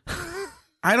Chi.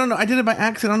 I don't know. I did it by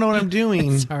accident. I don't know what I'm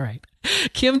doing. It's all right.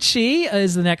 Kim Chi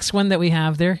is the next one that we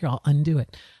have there. Here, I'll undo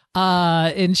it.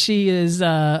 And she is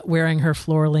wearing her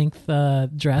floor-length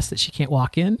dress that she can't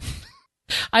walk in.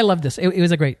 I love this. It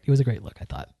was a great look, I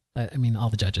thought. I mean, all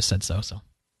the judges said so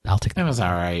I'll take that. It was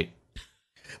all right.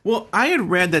 Well, I had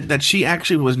read that she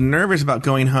actually was nervous about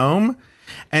going home,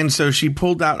 and so she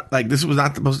pulled out, like, this was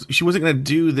not she wasn't going to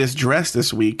do this dress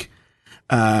this week.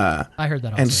 I heard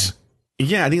that also.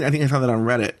 Yeah, I think I saw that on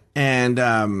Reddit.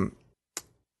 And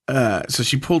so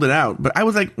she pulled it out, but I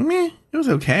was like, meh, it was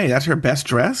okay. That's her best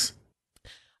dress.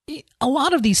 A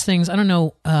lot of these things, I don't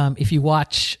know if you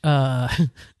watch. I'm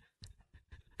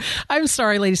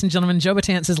sorry, ladies and gentlemen. Joe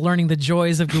Batance is learning the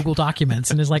joys of Google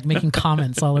Documents and is like making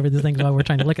comments all over the thing while we're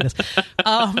trying to look at this.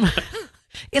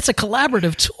 It's a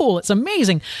collaborative tool. It's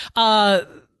amazing.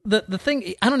 The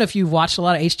thing, I don't know if you've watched a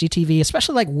lot of HGTV,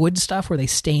 especially like wood stuff where they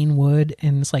stain wood,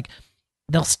 and it's like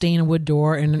they'll stain a wood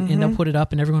door and they'll put it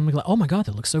up and everyone will be like, oh my God,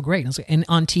 that looks so great. And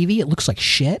on TV, it looks like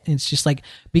shit. And it's just like,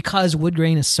 because wood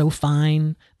grain is so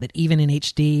fine that even in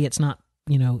HD, it's not,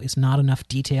 it's not enough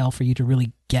detail for you to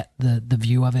really get the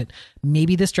view of it.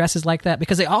 Maybe this dress is like that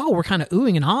because they all were kind of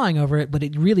oohing and ahhing over it, but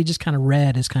it really just kind of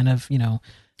read as kind of,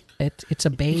 it's a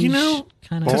beige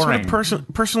kind of. Just want to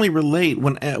personally relate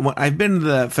when I've been to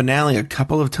the finale a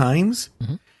couple of times.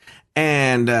 Mm-hmm.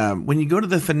 And when you go to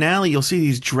the finale, you'll see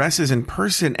these dresses in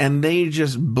person, and they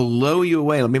just blow you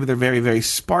away. Like maybe they're very, very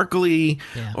sparkly,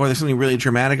 or there's something really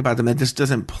dramatic about them that just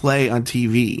doesn't play on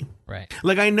TV. Right.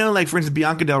 Like I know, like for instance,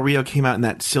 Bianca Del Rio came out in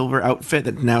that silver outfit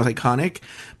that now is iconic.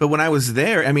 But when I was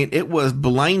there, I mean, it was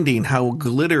blinding how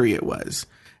glittery it was,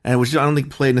 and which I don't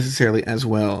think played necessarily as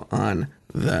well on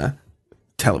the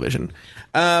television.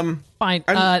 Fine.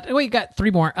 We got three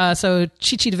more. So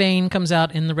Chi-Chi DeVayne comes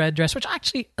out in the red dress, which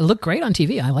actually looked great on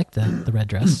TV. I liked the red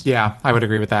dress. Yeah, I would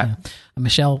agree with that. Yeah.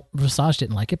 Michelle Visage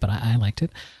didn't like it, but I liked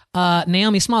it.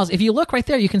 Naomi Smalls. If you look right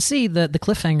there, you can see the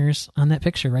cliffhangers on that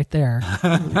picture right there.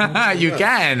 You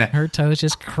can. Her toes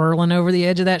just curling over the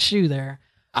edge of that shoe there.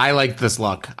 I like this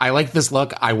look. I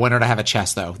want her to have a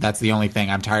chest, though. That's the only thing.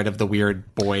 I'm tired of the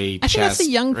weird boy chest. I think that's a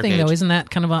young thing, though. Isn't that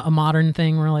kind of a modern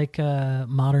thing where, like,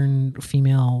 modern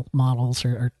female models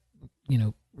are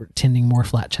tending more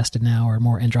flat-chested now or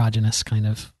more androgynous kind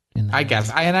of? I guess.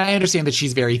 I understand that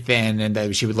she's very thin and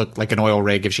that she would look like an oil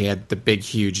rig if she had the big,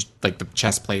 huge, like, the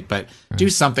chest plate. But do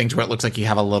something to where it looks like you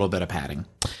have a little bit of padding.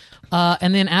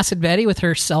 And then Acid Betty with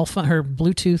her cell phone, her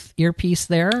Bluetooth earpiece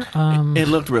there. It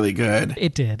looked really good.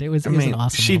 It did. It was an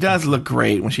awesome. She does look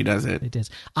great when she does it. It does.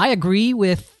 I agree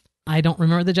with. I don't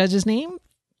remember the judge's name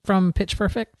from Pitch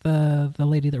Perfect. The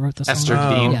lady that wrote the song. Esther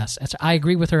Dean. Yes, Esther. I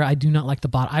agree with her. I do not like the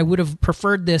bottom. I would have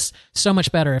preferred this so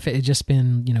much better if it had just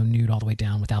been nude all the way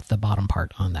down without the bottom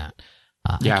part on that.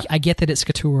 I get that it's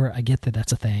couture. I get that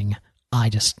that's a thing.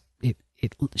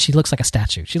 She looks like a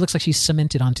statue. She looks like she's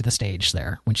cemented onto the stage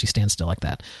there when she stands still like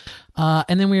that.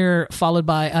 And then we're followed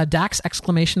by Dax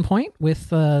exclamation point with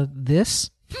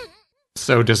this.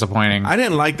 So disappointing. I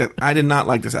didn't like that. I did not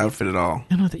like this outfit at all.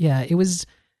 I don't know. Yeah, it was.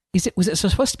 Was it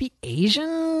supposed to be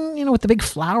Asian with the big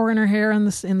flower in her hair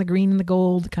and in the green and the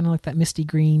gold, kind of like that misty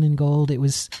green and gold. It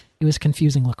was a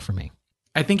confusing look for me.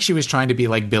 I think she was trying to be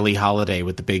like Billie Holiday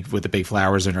with the big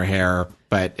flowers in her hair,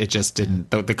 but it just didn't.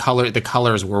 The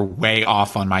colors were way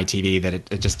off on my TV that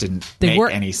it just didn't make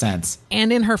any sense.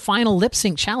 And in her final lip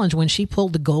sync challenge, when she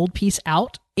pulled the gold piece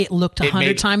out, it looked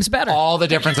 100 times better. All the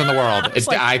difference in the world.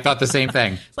 I thought the same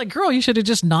thing. It's like, girl, you should have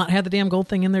just not had the damn gold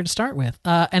thing in there to start with.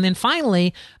 And then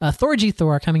finally, Thorgy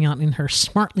Thor coming out in her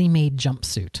smartly made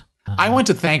jumpsuit. I want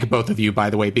to thank both of you, by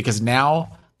the way, because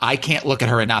now I can't look at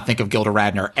her and not think of Gilda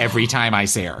Radner every time I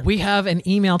see her. We have an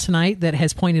email tonight that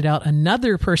has pointed out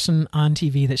another person on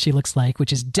TV that she looks like,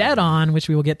 which is Dead On, which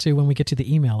we will get to when we get to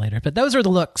the email later. But those are the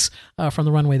looks from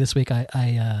the runway this week.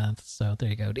 So there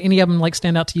you go. Do any of them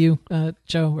stand out to you,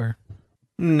 Joe? Or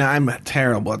no, I'm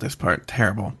terrible at this part.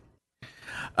 Terrible.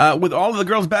 With all of the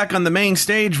girls back on the main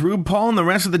stage, RuPaul and the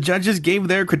rest of the judges gave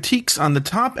their critiques on the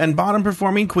top and bottom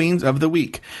performing queens of the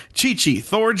week. Chi-Chi,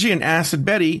 Thorgy, and Acid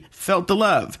Betty felt the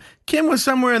love. Kim was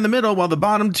somewhere in the middle, while the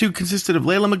bottom two consisted of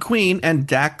Layla McQueen and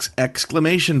Dax!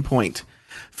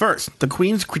 First, the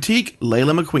queen's critique,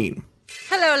 Layla McQueen.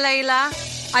 Hello,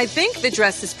 Layla. I think the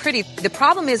dress is pretty. The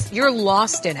problem is you're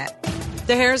lost in it.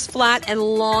 The hair's flat and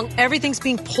long. Everything's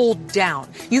being pulled down.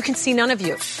 You can see none of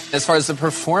you. As far as the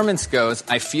performance goes,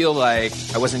 I feel like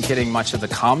I wasn't getting much of the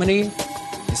comedy,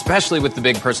 especially with the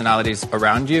big personalities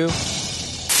around you.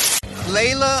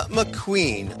 Layla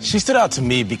McQueen. She stood out to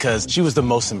me because she was the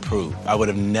most improved. I would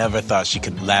have never thought she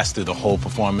could last through the whole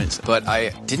performance. But I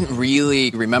didn't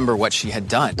really remember what she had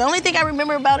done. The only thing I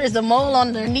remember about her is the mole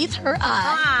underneath her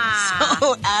eye.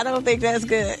 So I don't think that's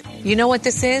good. You know what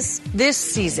this is? This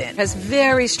season has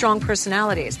very strong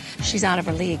personalities. She's out of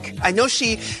her league. I know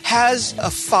she has a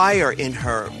fire in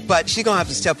her, but she's going to have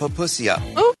to step her pussy up.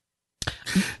 Ooh.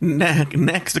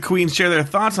 Next, the queens share their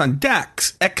thoughts on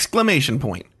Dax!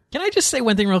 Can I just say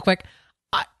one thing real quick?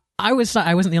 I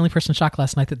wasn't the only person shocked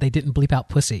last night that they didn't bleep out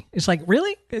pussy. It's like,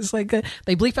 really? It's like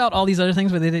they bleep out all these other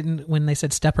things, but they didn't, when they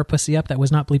said step her pussy up, that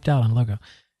was not bleeped out on the logo.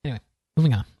 Anyway,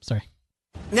 moving on. Sorry.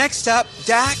 Next up,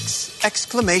 Dax!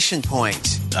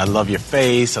 I love your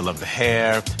face. I love the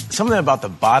hair. Something about the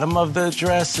bottom of the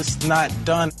dress is not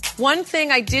done. One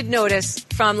thing I did notice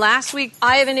from last week,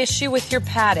 I have an issue with your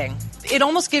padding. It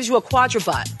almost gives you a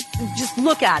quadrubutt. Just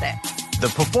look at it. The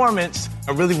performance,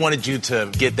 I really wanted you to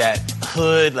get that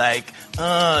hood, and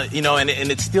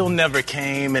it still never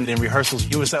came. And in rehearsals,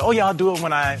 you would say, oh, yeah, I'll do it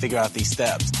when I figure out these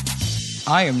steps.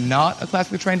 I am not a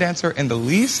classically trained dancer in the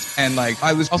least. And,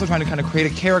 I was also trying to kind of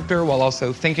create a character while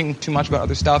also thinking too much about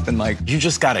other stuff. And, you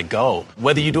just got to go.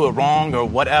 Whether you do it wrong or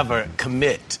whatever,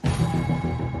 commit.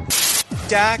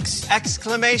 Dax!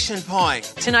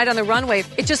 Tonight on the runway,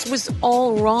 it just was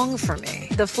all wrong for me.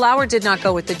 The flower did not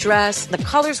go with the dress, the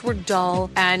colors were dull,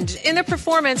 and in the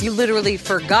performance, you literally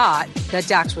forgot that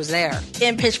Dax was there.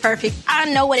 In Pitch Perfect, I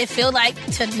know what it feels like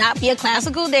to not be a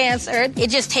classical dancer. It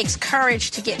just takes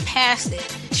courage to get past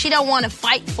it. She don't want to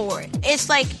fight for it. It's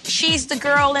like she's the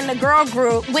girl in the girl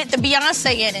group with the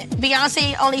Beyonce in it.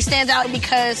 Beyonce only stands out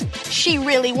because she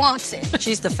really wants it.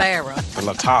 She's the Pharaoh. The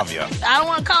Latavia. I don't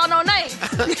want to call no name.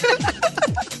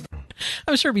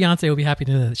 I'm sure Beyonce will be happy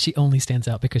to know that she only stands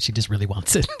out because she just really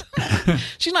wants it.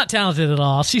 She's not talented at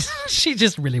all. She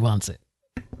just really wants it.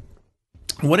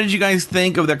 What did you guys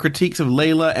think of the critiques of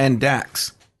Layla and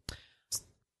Dax?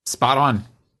 Spot on.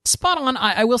 Spot on.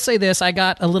 I will say this. I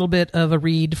got a little bit of a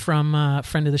read from a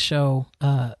friend of the show,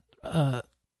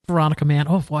 Veronica Mann.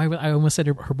 Oh, boy, I almost said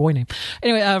her boy name.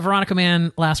 Anyway, Veronica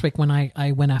Mann, last week when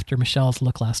I went after Michelle's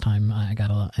look last time, I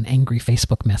got an angry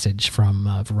Facebook message from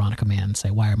Veronica Mann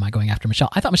saying, why am I going after Michelle?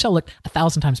 I thought Michelle looked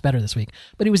 1,000 times better this week,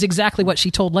 but it was exactly what she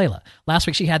told Layla. Last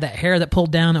week she had that hair that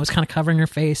pulled down that was kind of covering her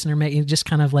face and it just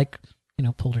kind of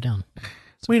pulled her down.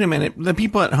 Wait a minute. The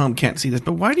people at home can't see this,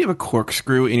 but why do you have a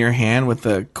corkscrew in your hand with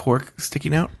the cork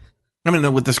sticking out?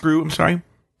 with the screw, I'm sorry.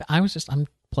 I'm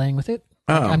playing with it.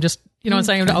 Oh. I'm just, I'm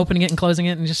saying, I'm opening it and closing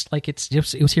it and just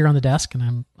it was here on the desk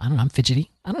and I'm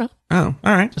fidgety. I don't know. Oh,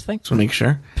 all right. Just think. So make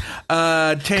sure.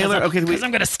 Taylor, okay. Because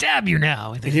I'm going to stab you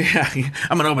now. Yeah.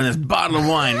 I'm going to open this bottle of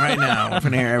wine right now.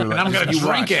 From here, everybody. And I'm going to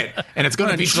drink it. And it's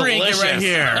going to be drink delicious. it right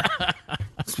here.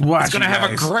 It's going to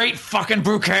have a great fucking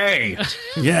bouquet.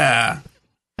 Yeah.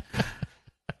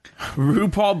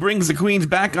 RuPaul brings the queens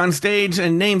back on stage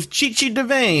and names Chi-Chi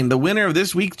DeVayne the winner of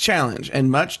this week's challenge.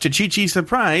 And much to Chi-Chi's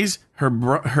surprise,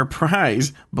 her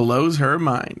prize blows her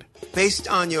mind. Based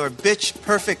on your bitch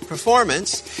perfect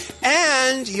performance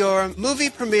and your movie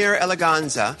premiere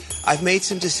eleganza, I've made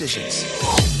some decisions.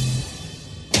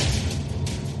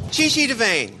 Chi-Chi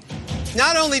DeVayne,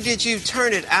 not only did you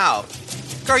turn it out,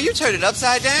 girl, you turned it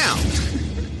upside down.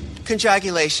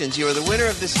 Congratulations, you are the winner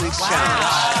of this week's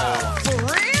challenge. For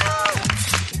real?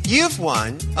 You've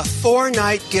won a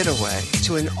 4-night getaway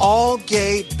to an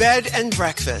all-gay bed and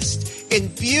breakfast in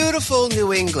beautiful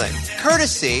New England,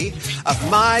 courtesy of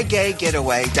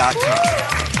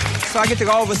mygaygetaway.com. So I get to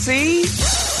go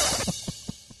overseas?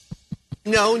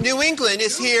 No, New England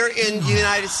is here in the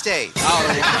United States.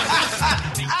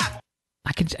 I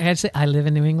could say I live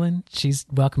in New England. She's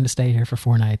welcome to stay here for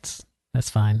 4 nights. That's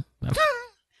fine.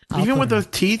 Even with those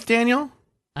teeth, Daniel?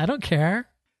 I don't care.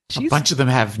 A bunch of them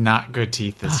have not good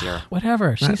teeth this year.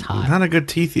 Whatever. She's hot. Not a good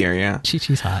teeth year, yeah.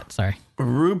 She's hot. Sorry.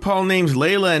 RuPaul names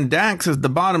Layla and Dax as the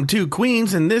bottom 2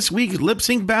 queens, and this week's lip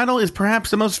sync battle is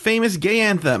perhaps the most famous gay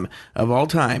anthem of all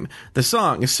time. The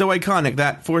song is so iconic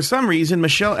that, for some reason,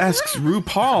 Michelle asks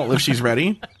RuPaul if she's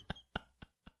ready.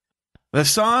 The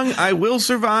song I Will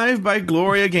Survive by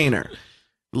Gloria Gaynor.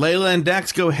 Layla and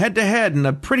Dax go head-to-head in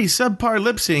a pretty subpar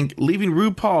lip sync, leaving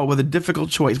RuPaul with a difficult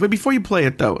choice. But before you play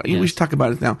it, though, we should talk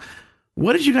about it now.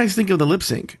 What did you guys think of the lip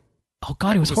sync? Oh,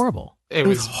 God, it was horrible. It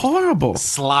was horrible.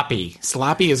 Sloppy.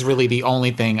 Sloppy is really the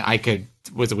only thing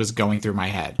was going through my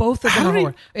head. Both of them are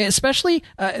horrible. Especially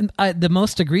the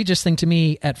most egregious thing to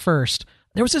me at first.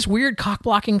 There was this weird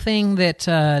cock-blocking thing that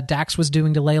Dax was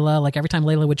doing to Layla. Like, every time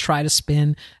Layla would try to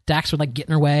spin, Dax would, like, get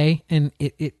in her way, and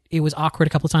it was awkward a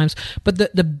couple of times. But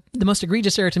the most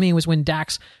egregious error to me was when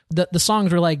Dax, the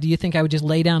songs were like, do you think I would just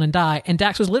lay down and die? And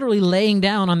Dax was literally laying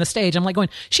down on the stage. I'm like going,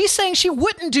 she's saying she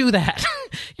wouldn't do that.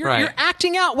 You're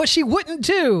acting out what she wouldn't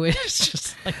do. It's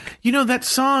just like... You know, that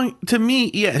song, to me,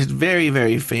 it's very,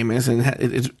 very famous, and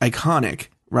it's iconic,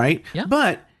 right? Yeah.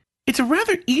 But... it's a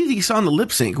rather easy song to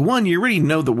lip sync. One, you already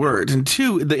know the words, and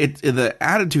two, the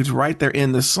attitude's right there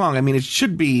in the song. I mean, it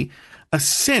should be a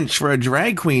cinch for a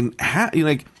drag queen,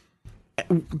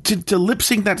 to lip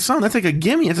sync that song. That's like a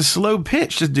gimme. It's a slow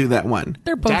pitch to do that one.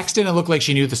 Dax didn't look like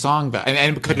she knew the song, but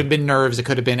and it could have been nerves. It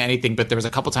could have been anything. But there was a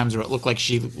couple times where it looked like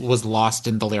she was lost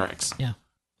in the lyrics. Yeah.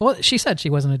 Well, she said she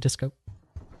wasn't a disco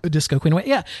queen.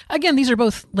 Yeah. Again, these are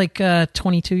both like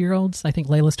 22-year-olds. I think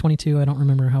Layla's 22. I don't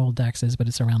remember how old Dax is, but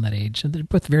it's around that age. They're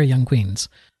both very young queens.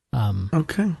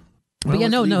 Okay. But yeah,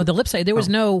 no. The lip sync. There was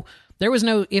no.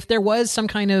 If there was some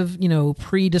kind of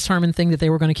predetermined thing that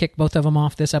they were going to kick both of them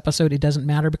off this episode, it doesn't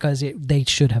matter because they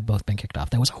should have both been kicked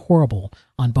off. That was horrible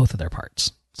on both of their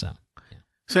parts. So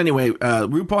anyway,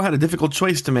 RuPaul had a difficult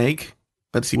choice to make.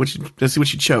 Let's see what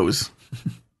she chose.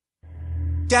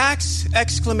 Dax!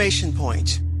 Exclamation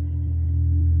point.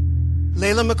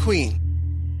 Layla McQueen.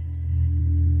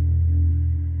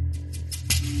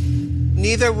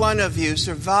 Neither one of you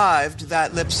survived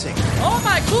that lip sync. Oh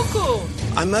my cuckoo!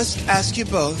 I must ask you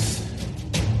both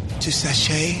to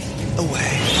sashay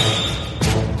away.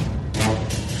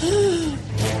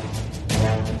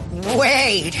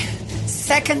 Wait.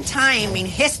 Second time in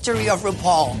history of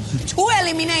RuPaul. 2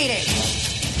 eliminated.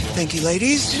 Thank you,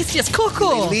 ladies. He's just cuckoo.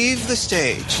 You may leave the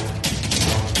stage.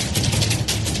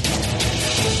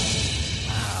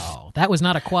 Wow. That was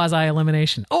not a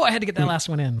quasi-elimination. Oh, I had to get that last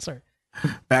one in. Sorry.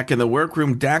 Back in the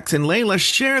workroom, Dax and Layla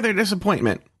share their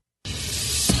disappointment.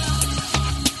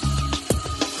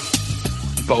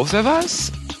 Both of us?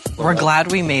 We're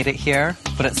glad we made it here,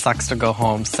 but it sucks to go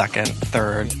home second,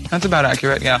 third. That's about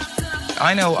accurate, yeah.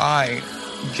 I know I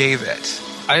gave it.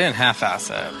 I didn't half-ass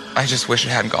it. I just wish it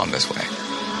hadn't gone this way.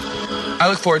 I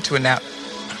look forward to a nap.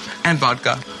 And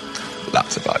vodka.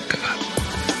 Lots of vodka.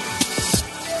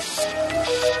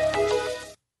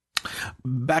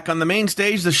 Back on the main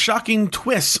stage, the shocking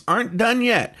twists aren't done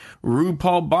yet.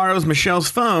 RuPaul borrows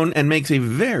Michelle's phone and makes a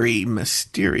very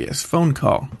mysterious phone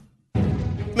call.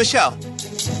 Michelle,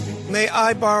 may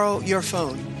I borrow your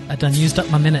phone? I done used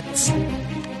up my minutes.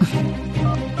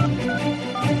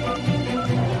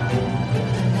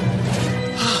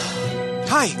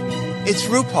 Hi, it's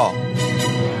RuPaul.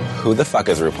 Who the fuck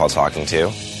is RuPaul talking to?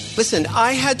 Listen,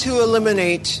 I had to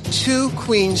eliminate 2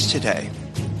 queens today.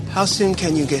 How soon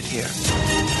can you get here?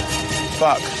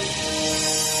 Fuck.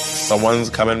 Someone's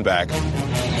coming back.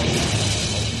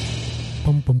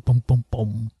 Boom, boom, boom, boom,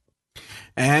 boom.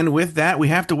 And with that, we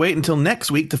have to wait until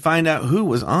next week to find out who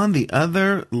was on the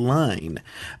other line.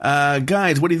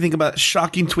 Guys, what do you think about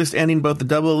shocking twist ending, both the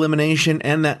double elimination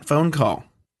and that phone call?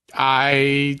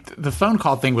 The phone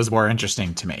call thing was more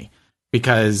interesting to me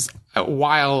because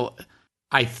while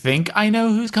I think I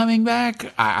know who's coming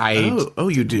back, Oh,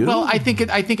 you do? Well, I think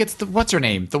it's the what's her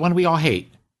name, the one we all hate.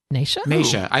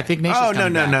 Naysha? I think Naysha's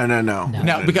coming back.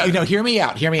 No, hear me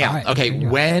out. Right, okay,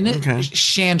 when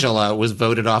Shangela was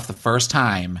voted off the first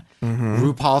time,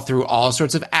 RuPaul threw all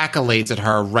sorts of accolades at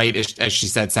her right as she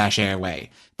said sashay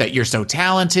away. That you're so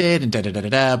talented and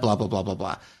da-da-da-da-da, blah, blah, blah, blah,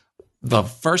 blah. the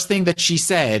first thing that she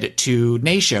said to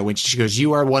Naisha when she goes,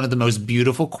 "You are one of the most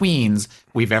beautiful queens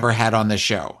we've ever had on this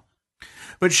show."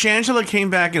 But Shangela came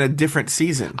back in a different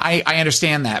season. I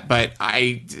understand that, but who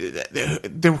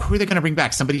are they going to bring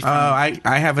back? Somebody from... I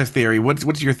have a theory.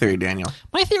 What's your theory, Daniel?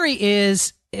 My theory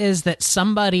is that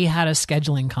somebody had a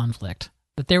scheduling conflict.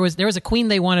 That there was a queen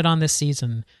they wanted on this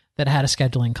season that had a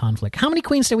scheduling conflict. How many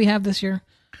queens did we have this year?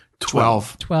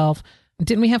 12. 12.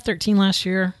 Didn't we have 13 last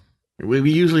year?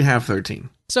 We usually have 13.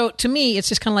 So to me, it's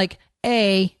just kind of like,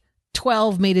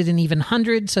 12 made it an even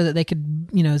 100 so that they could,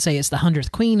 say it's the 100th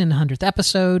queen in the 100th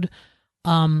episode.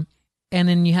 And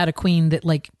then you had a queen that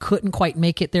couldn't quite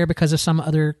make it there because of some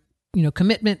other,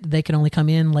 commitment. They could only come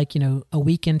in a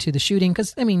week into the shooting.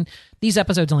 Cause these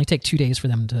episodes only take 2 days for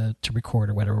them to record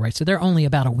or whatever, right? So they're only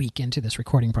about a week into this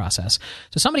recording process.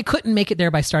 So somebody couldn't make it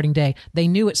there by starting day. They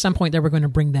knew at some point they were going to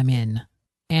bring them in.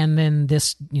 And then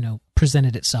this,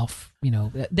 presented itself,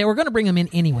 they were going to bring them in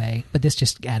anyway, but this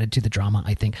just added to the drama,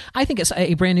 I think. I think it's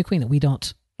a brand new queen that we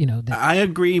don't, I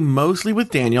agree mostly with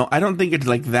Daniel. I don't think it's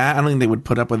like that. I don't think they would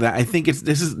put up with that. I think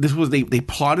they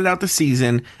plotted out the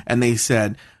season and they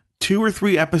said 2 or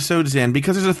 3 episodes in,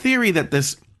 because there's a theory that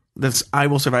this I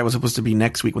Will Survive was supposed to be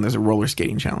next week when there's a roller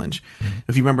skating challenge. Mm-hmm.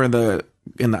 If you remember in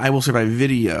the I Will Survive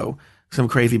video, some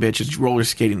crazy bitch is roller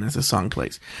skating as the song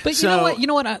plays. But you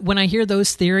know what? When I hear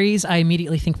those theories, I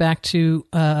immediately think back to,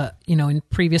 in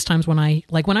previous times when I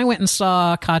went and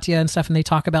saw Katya and stuff and they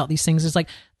talk about these things, it's like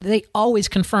they always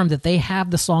confirm that they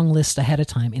have the song list ahead of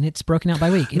time and it's broken out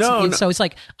by week. So it's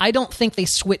like, I don't think they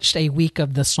switched a week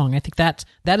of the song. I think that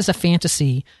is a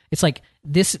fantasy. It's like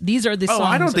these are the songs. Oh,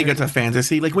 I don't think it's a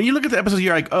fantasy. Like when you look at the episodes,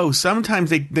 you're like, oh, sometimes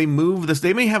they move this.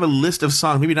 They may have a list of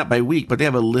songs, maybe not by week, but they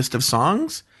have a list of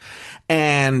songs.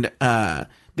 And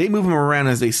they move them around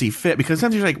as they see fit, because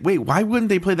sometimes you're like, wait, why wouldn't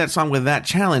they play that song with that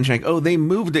challenge? Like, oh, they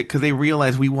moved it because they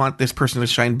realized we want this person to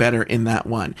shine better in that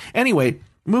one. Anyway,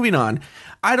 moving on.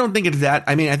 I don't think it's that.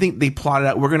 I think they plotted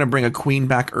out, we're going to bring a queen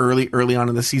back early on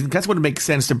in the season. That's what makes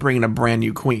sense to bring in a brand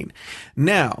new queen.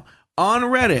 Now, on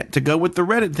Reddit, to go with the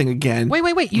Reddit thing again.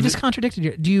 Wait. You just contradicted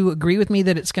you. Do you agree with me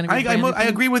that it's going to be I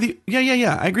agree with you.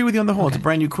 Yeah. I agree with you on the whole. Okay. It's a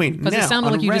brand new queen. Because it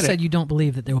sounded like you just said you don't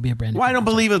believe that there will be a brand new queen. Well, I don't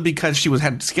believe it because she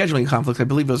had scheduling conflicts. I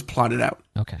believe it was plotted out.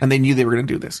 Okay. And they knew they were going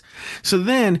to do this. So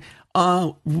then,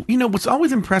 what's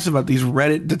always impressive about these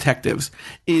Reddit detectives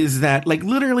is that,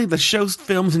 literally the show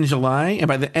films in July, and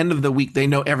by the end of the week, they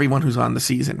know everyone who's on the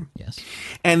season. Yes.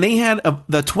 And they had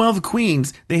the 12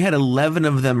 queens, they had 11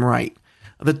 of them right.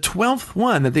 The 12th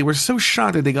one that they were so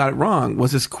shocked that they got it wrong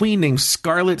was this queen named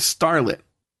Scarlet Starlet,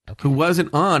 who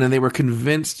wasn't on, and they were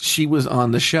convinced she was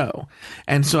on the show.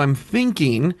 And so I'm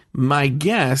thinking, my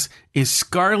guess is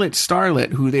Scarlet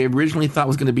Starlet, who they originally thought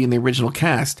was going to be in the original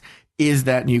cast, is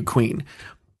that new queen.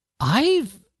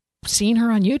 I've seen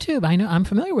her on YouTube. I know, I'm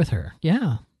familiar with her.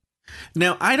 Yeah.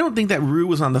 Now, I don't think that Rue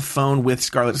was on the phone with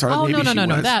Scarlet Starlet. Oh, maybe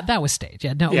no. That was staged.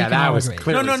 Yeah, no. Yeah, that was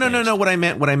clearly No. What I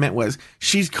meant was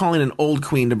she's calling an old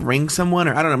queen to bring someone,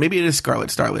 or I don't know. Maybe it is Scarlet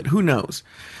Starlet. Who knows?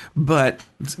 But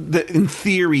in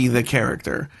theory, the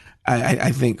character,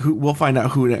 I think we'll find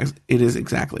out who it is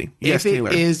exactly. Yes, Taylor.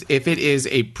 If it is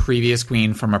a previous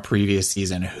queen from a previous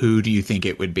season, who do you think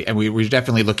it would be? And we're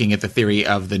definitely looking at the theory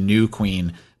of the new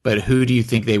queen, but who do you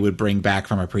think they would bring back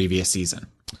from a previous season?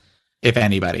 If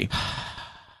anybody.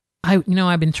 I've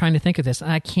been trying to think of this.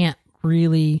 I can't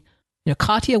really,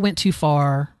 Katya went too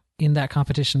far in that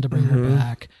competition to bring her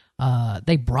back.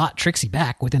 They brought Trixie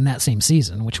back within that same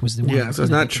season, which was the one. Yeah, so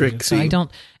it's not Trixie. So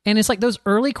and it's like those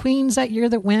early queens that year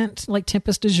that went, like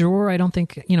Tempest du Jour. I don't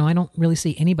think, I don't really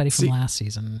see anybody from last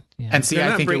season. Yeah. And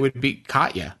I think it would be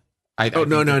Katya. No.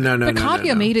 But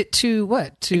Katya made it to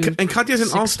what? And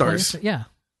Katya's in All Stars. Yeah.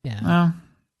 Well,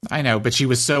 I know, but she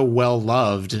was so well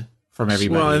loved from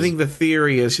everybody. Well, I think the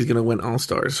theory is she's going to win All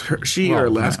Stars. She or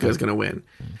Alaska is going to win.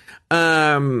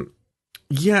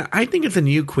 Yeah, I think it's a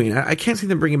new queen. I can't see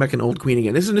them bringing back an old queen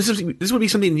again. This would be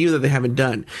something new that they haven't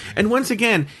done. And once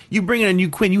again, you bring in a new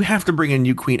queen, you have to bring in a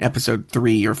new queen episode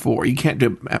 3 or 4. You can't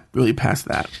do it really past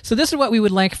that. So this is what we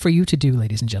would like for you to do,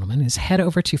 ladies and gentlemen, is head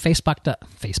over to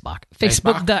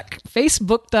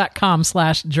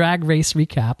Facebook.com/Drag Race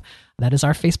Recap. That is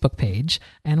our Facebook page.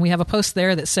 And we have a post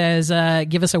there that says,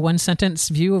 give us a 1-sentence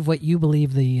view of what you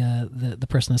believe the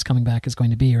person that's coming back is going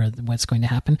to be, or what's going to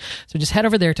happen. So just head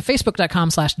over there to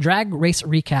Facebook.com/Drag Race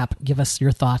Recap. Give us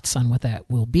your thoughts on what that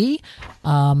will be.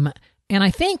 And I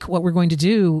think what we're going to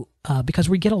do, because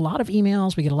we get a lot of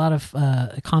emails, we get a lot of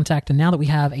contact, and now that we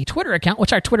have a Twitter account,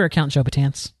 what's our Twitter account, Joe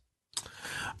Batance?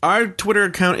 Our Twitter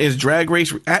account is Drag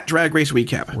Race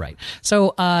Recap. Right.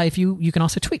 So if you can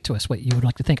also tweet to us what you would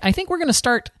like to think. I think we're going to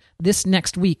start this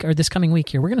next week or this coming week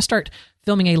here, we're going to start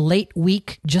filming a late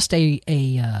week, just a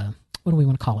what do we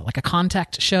want to call it? Like a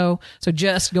contact show. So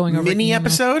just going over mini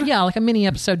episode? Yeah, like a mini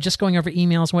episode, just going over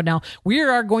emails and whatnot. We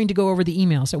are going to go over the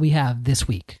emails that we have this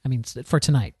week. I mean, for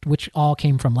tonight, which all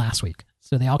came from last week.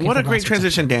 So they all came What from a great last week's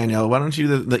transition, Danielle. Why don't you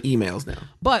do the emails now?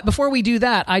 But before we do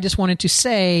that, I just wanted to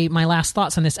say my last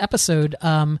thoughts on this episode.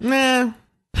 Nah, I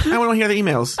want to hear the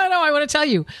emails. I know, I want to tell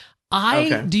you.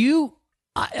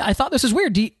 I thought this was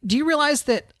weird. Do you realize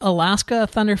that Alaska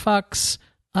Thunderfuck's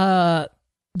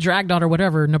drag daughter,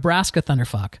 whatever, Nebraska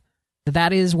Thunderfuck,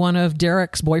 that is one of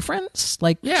Derek's boyfriends?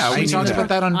 Like, yeah, we talked about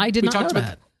that on. I did not know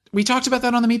that. We talked about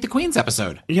that on the Meet the Queens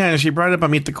episode. Yeah, she brought it up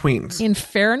on Meet the Queens. In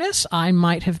fairness, I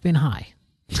might have been high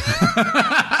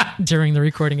during the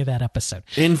recording of that episode.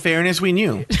 In fairness, we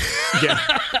knew. Yeah.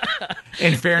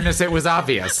 In fairness, it was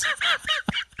obvious.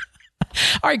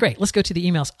 All right, great. Let's go to the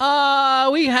emails.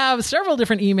 We have several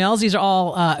different emails. These are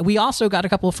all, we also got a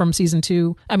couple from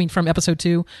from episode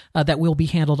 2 that will be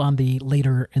handled on the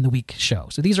later in the week show.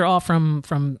 So these are all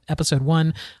from episode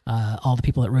 1. All the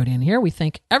people that wrote in here. We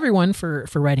thank everyone for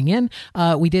writing in.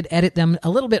 We did edit them a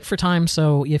little bit for time.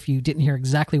 So if you didn't hear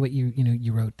exactly what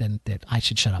you wrote, then that I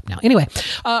should shut up now. Anyway,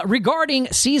 regarding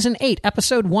season 8,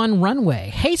 episode 1, Runway.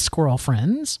 Hey, squirrel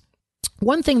friends.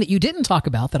 One thing that you didn't talk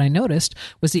about that I noticed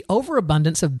was the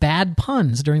overabundance of bad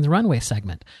puns during the runway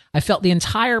segment. I felt the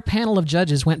entire panel of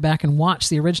judges went back and watched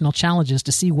the original challenges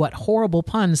to see what horrible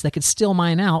puns they could still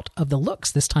mine out of the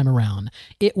looks this time around.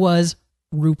 It was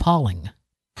RuPauling.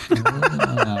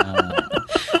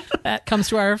 That comes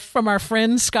from our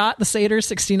friend Scott, the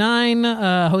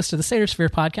Satyr69, host of the Satyr Sphere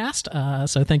podcast.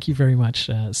 So thank you very much,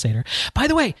 Satyr. By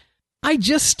the way, I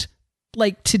just...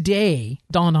 today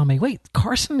dawned on me, wait,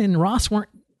 Carson and Ross weren't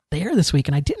there this week,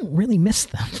 and I didn't really miss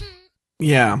them.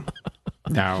 Yeah.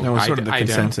 No, that was sort of the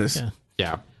consensus.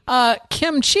 Yeah.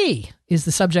 Kim Chi is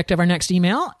the subject of our next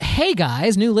email. Hey,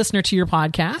 guys, new listener to your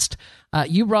podcast.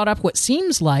 You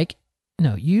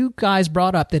guys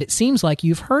brought up that it seems like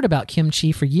you've heard about Kim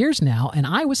Chi for years now, and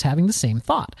I was having the same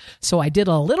thought. So I did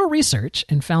a little research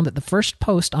and found that the first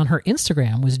post on her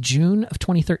Instagram was June of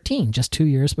 2013, just 2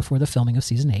 years before the filming of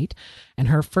season 8. And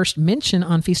her first mention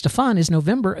on Feast of Fun is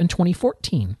November in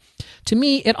 2014. To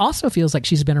me, it also feels like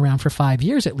she's been around for 5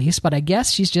 years at least, but I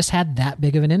guess she's just had that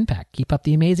big of an impact. Keep up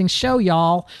the amazing show,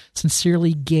 y'all.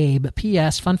 Sincerely, Gabe.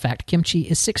 P.S. Fun fact, Kim Chi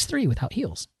is 6'3" without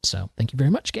heels. So thank you very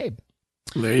much, Gabe.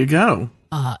 There you go.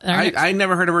 I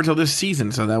never heard of her till this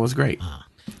season, so that was great.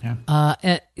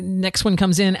 Next one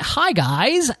comes in. Hi,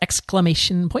 guys! !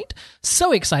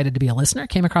 So excited to be a listener.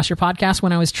 Came across your podcast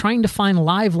when I was trying to find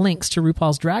live links to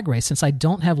RuPaul's Drag Race since I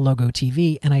don't have Logo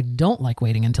TV and I don't like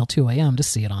waiting until 2 a.m. to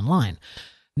see it online.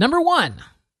 Number one,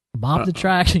 Bob the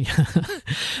Drag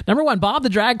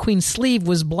Queen's sleeve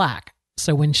was black.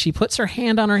 So when she puts her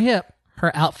hand on her hip,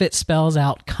 her outfit spells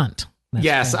out cunt. That's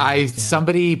yes,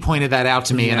 somebody pointed that out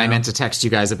to me, and I meant to text you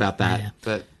guys about that. Yeah.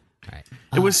 But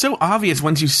it was so obvious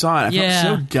once you saw it. I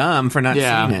felt so dumb for not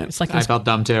seeing it. It's like I felt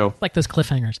dumb too. Like those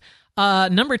cliffhangers.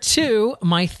 Number 2,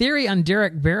 my theory on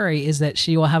Derek Barry is that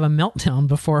she will have a meltdown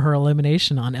before her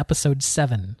elimination on episode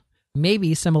 7,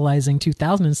 maybe symbolizing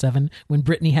 2007 when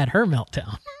Britney had her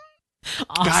meltdown.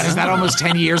 Awesome. God, is that almost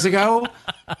 10 years ago?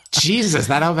 Jesus,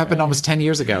 that happened almost 10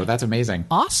 years ago. That's amazing.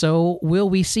 Also, will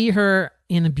we see her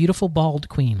in a beautiful bald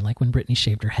queen like when Britney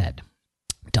shaved her head?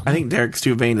 I think Derek's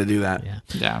too vain to do that.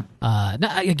 Yeah.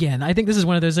 Again, I think this is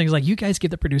one of those things like you guys give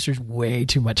the producers way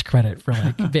too much credit for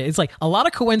it's like a lot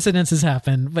of coincidences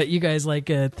happen, but you guys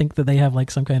think that they have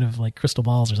some kind of crystal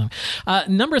balls or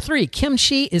something. Number 3, Kim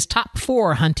Chi is top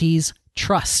 4 hunties.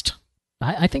 Trust.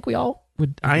 I think we all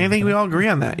would. I think we all agree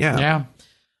on that. Yeah.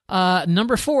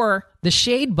 Number 4, the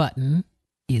shade button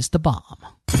is the bomb.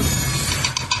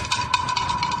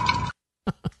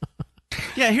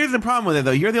 Yeah, here's the problem with it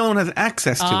though. You're the only one who has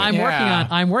access to it.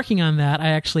 I'm working on that. I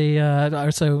actually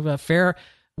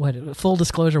full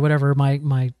disclosure, whatever.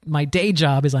 My day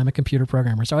job is I'm a computer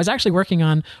programmer. So I was actually working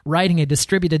on writing a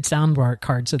distributed soundbar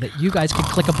card so that you guys could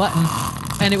click a button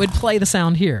and it would play the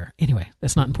sound here. Anyway,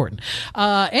 that's not important.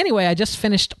 Anyway, I just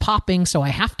finished popping, so I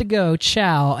have to go.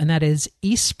 Ciao, and that is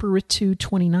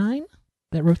Espiritu29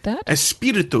 that wrote that.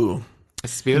 Espiritu.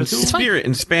 Spirit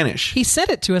in Spanish. He sent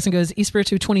it to us and goes,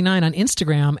 Espiritu29 on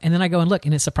Instagram, and then I go and look,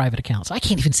 and it's a private account, so I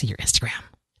can't even see your Instagram.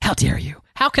 How dare you?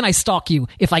 How can I stalk you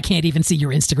if I can't even see your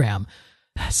Instagram?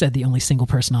 Said the only single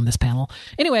person on this panel.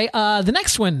 Anyway, the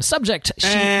next one, subject.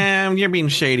 You're being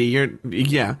shady. We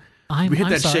hit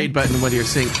that shade button whether you're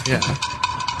single. Yeah.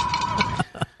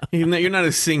 You're not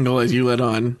as single as you let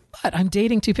on. what? I'm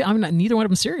dating two people. I'm not neither one of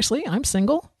them seriously. I'm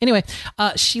single. Anyway,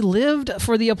 she lived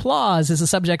for the applause is the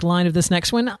subject line of this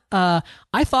next one.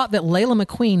 I thought that Layla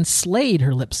McQueen slayed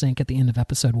her lip sync at the end of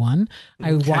episode 1.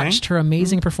 I watched her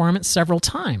amazing performance several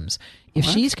times. If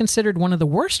she's considered one of the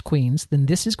worst queens, then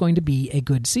this is going to be a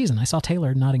good season. I saw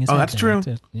Taylor nodding his head. Oh, that's true.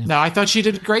 Yeah. No, I thought she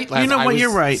did great last week. You know what?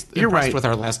 You're right. You're right. With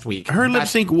her last week. Her lip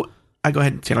sync. I go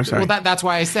ahead, Taylor. Sorry. Well, that's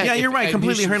why I said. Yeah, you're right.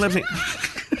 Completely. Her lip sync.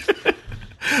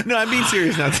 No, I'm being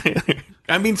serious now, Taylor.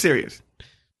 I'm being serious.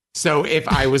 So if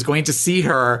I was going to see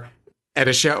her at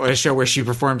a show where she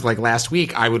performed like last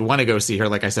week, I would want to go see her,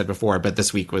 like I said before. But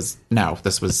this week was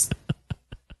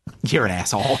you're an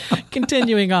asshole.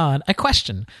 Continuing on, a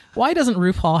question. Why doesn't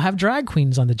RuPaul have drag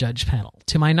queens on the judge panel?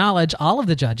 To my knowledge, all of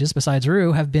the judges, besides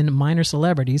Ru, have been minor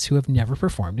celebrities who have never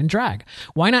performed in drag.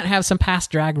 Why not have some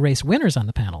past Drag Race winners on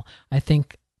the panel? I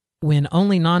think when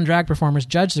only non-drag performers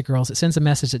judge the girls, it sends a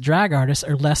message that drag artists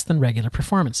are less than regular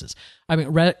performances.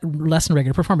 Less than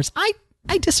regular performers.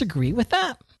 I disagree with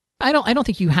that. I don't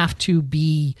think you have to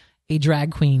be a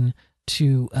drag queen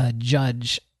to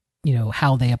judge,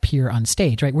 how they appear on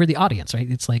stage, right? We're the audience, right?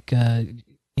 It's like,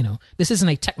 this isn't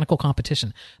a technical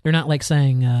competition. They're not like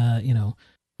saying,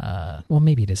 well,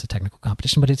 maybe it is a technical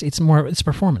competition, but it's a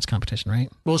performance competition,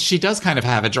 right? Well, she does kind of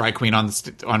have a drag queen on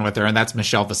with her, and that's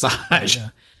Michelle Visage. Yeah.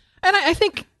 And I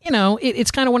think,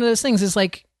 it's kind of one of those things. Is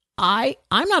like, I'm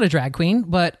not a drag queen,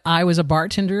 but I was a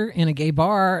bartender in a gay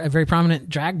bar, a very prominent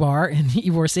drag bar in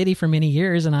Ybor City for many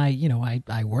years. And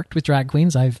I worked with drag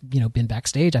queens. I've, been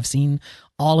backstage. I've seen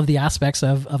all of the aspects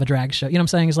of a drag show. You know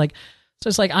what I'm saying?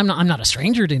 It's like, I'm not a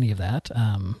stranger to any of that.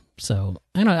 So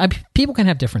I know people can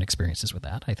have different experiences with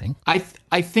that. I think.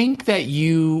 I think that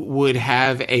you would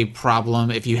have a problem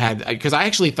if you had, because I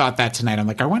actually thought that tonight. I'm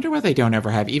like, I wonder why they don't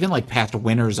ever have even like past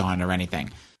winners on or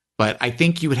anything. But I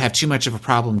think you would have too much of a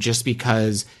problem just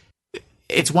because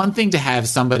it's one thing to have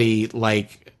somebody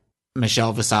like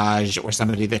Michelle Visage or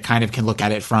somebody that kind of can look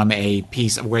at it from a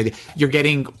piece of where you're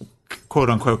getting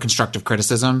quote unquote constructive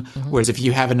criticism. Mm-hmm. Whereas if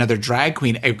you have another drag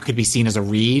queen, it could be seen as a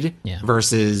read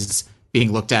versus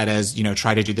being looked at as,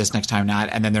 try to do this next time, not,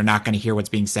 and then they're not going to hear what's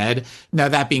being said. Now,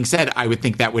 that being said, I would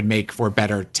think that would make for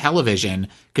better television,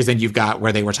 because then you've got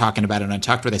where they were talking about it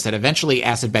Untucked, where they said eventually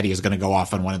Acid Betty is going to go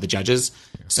off on one of the judges.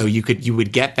 So you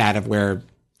would get that of where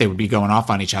they would be going off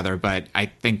on each other. But I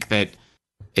think that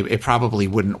it probably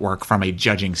wouldn't work from a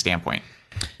judging standpoint.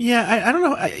 Yeah, I don't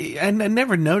know. I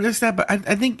never noticed that, but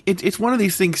I think it's one of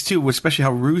these things too, especially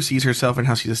how Ru sees herself and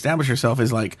how she's established herself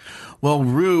is like, well,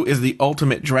 Ru is the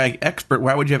ultimate drag expert.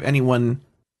 Why would you have anyone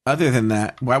other than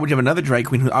that? Why would you have another drag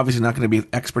queen who's obviously not going to be as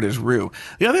expert as Ru?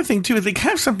 The other thing too is they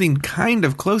have something kind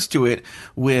of close to it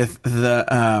with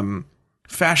the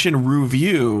fashion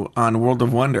review on World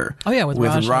of Wonder. Oh yeah, with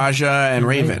Raja and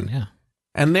Raven. Yeah.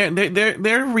 And they're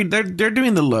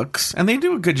doing the looks, and they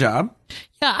do a good job.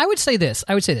 Yeah, I would say this.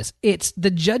 It's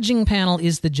the judging panel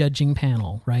is the judging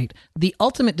panel, right? The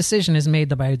ultimate decision is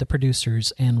made by the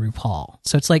producers and RuPaul.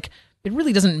 So it's like, it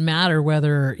really doesn't matter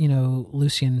whether,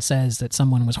 Lucien says that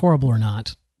someone was horrible or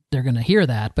not. They're going to hear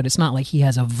that, but it's not like he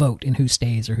has a vote in who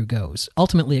stays or who goes.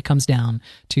 Ultimately, it comes down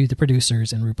to the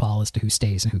producers and RuPaul as to who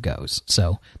stays and who goes.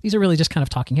 So these are really just kind of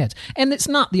talking heads. And it's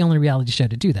not the only reality show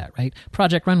to do that, right?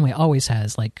 Project Runway always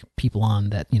has like people on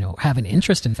that, have an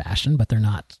interest in fashion, but they're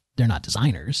not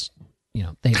designers.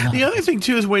 The other thing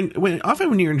too is when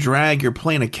you're in drag, you're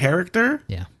playing a character.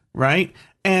 Yeah. Right?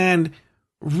 And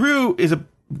Ru is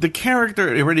the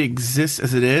character already exists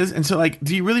as it is. And so like,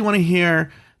 do you really want to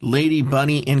hear Lady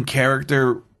Bunny in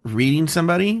character reading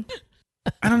somebody?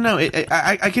 I don't know.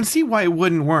 I can see why it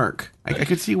wouldn't work. I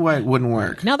could see why it wouldn't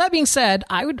work. Now that being said,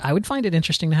 I would find it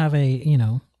interesting to have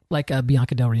like a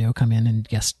Bianca Del Rio come in and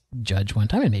guest judge one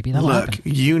time, and maybe that'll happen.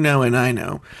 And I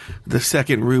know. The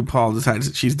second RuPaul decides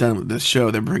that she's done with this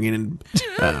show, they're bringing in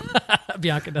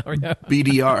Bianca Del Rio.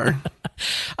 BDR.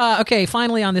 Okay,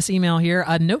 finally on this email here,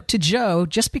 a note to Joe: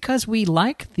 just because we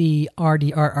like the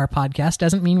RDRR podcast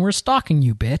doesn't mean we're stalking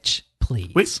you, bitch.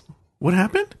 Please. Wait, what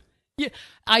happened? Yeah,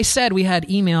 I said we had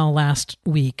email last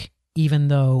week, even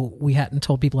though we hadn't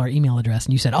told people our email address,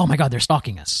 and you said, "Oh my God, they're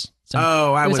stalking us." So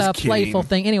I was kidding. It was a playful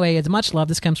thing. Anyway, it's much love.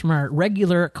 This comes from our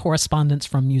regular correspondence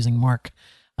from Musing Mark.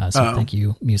 Thank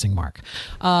you, Musing Mark.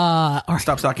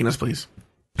 Stop stalking us, please.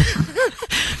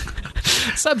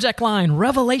 Subject line,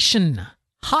 revelation.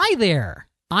 Hi there.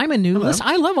 I'm a new listener.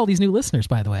 I love all these new listeners,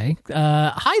 by the way.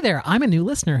 Hi there. I'm a new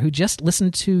listener who just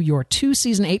listened to your 2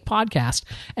 season 8 podcast,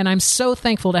 and I'm so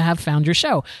thankful to have found your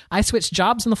show. I switched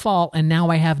jobs in the fall, and now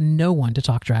I have no one to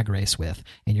talk Drag Race with,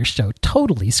 and your show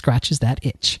totally scratches that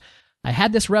itch. I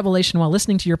had this revelation while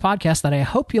listening to your podcast that I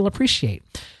hope you'll appreciate.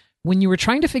 When you were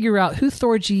trying to figure out who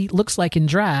Thorgy looks like in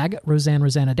drag,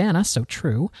 Rosanna Dana, so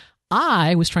true,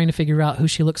 I was trying to figure out who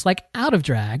she looks like out of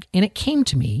drag, and it came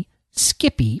to me,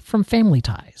 Skippy from Family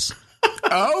Ties.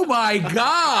 Oh my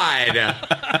God.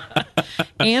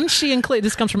 And she included,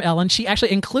 this comes from Ellen, she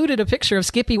actually included a picture of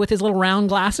Skippy with his little round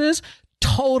glasses.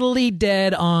 Totally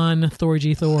dead on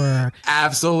Thorgy Thor.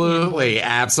 Absolutely.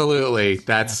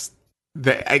 That's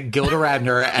Gilda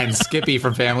Radner and Skippy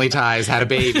from Family Ties had a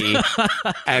baby,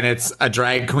 and it's a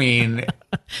drag queen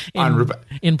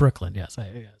in Brooklyn. Yes.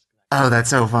 Oh, that's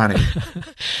so funny.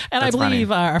 And I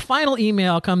believe our final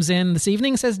email comes in this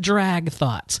evening, says drag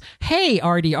thoughts. Hey,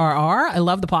 RDRR, I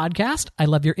love the podcast. I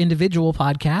love your individual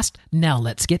podcast. Now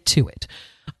let's get to it.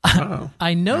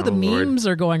 I know the memes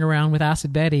are going around with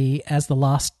Acid Betty as the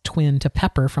lost twin to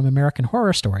Pepper from American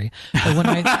Horror Story.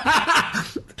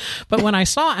 But when I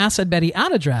saw Acid Betty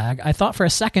out of drag, I thought for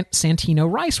a second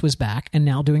Santino Rice was back and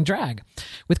now doing drag.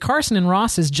 With Carson and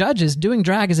Ross as judges, doing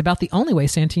drag is about the only way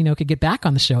Santino could get back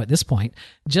on the show at this point.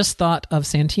 Just thought of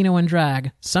Santino and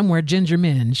drag. Somewhere Ginger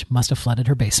Minge must have flooded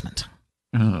her basement.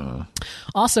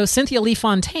 Also, Cynthia Lee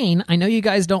Fontaine, I know you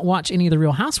guys don't watch any of the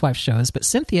Real Housewives shows, but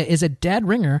Cynthia is a dead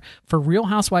ringer for Real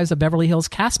Housewives of Beverly Hills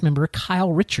cast member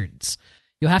Kyle Richards.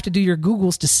 You'll have to do your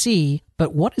Googles to see,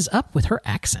 but what is up with her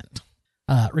accent?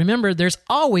 Remember, there's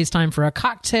always time for a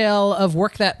cocktail of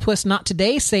Work That Puss Not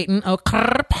Today, Satan. Oh,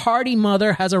 party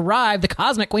mother has arrived, the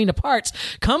cosmic queen of parts.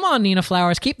 Come on, Nina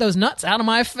Flowers, keep those nuts out of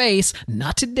my face.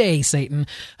 Not today, Satan.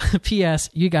 P.S.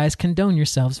 You guys condone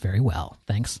yourselves very well.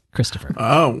 Thanks, Christopher.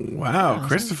 Oh, wow.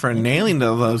 Christopher nailing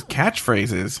those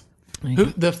catchphrases. Who,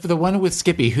 the one with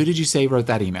Skippy, who did you say wrote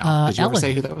that email? Did you Ellen. ever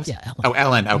say who that was? Yeah, Ellen. Oh,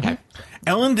 Ellen, okay.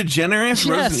 Ellen DeGeneres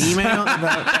wrote an email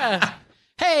about...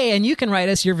 Hey, and you can write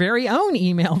us your very own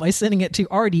email by sending it to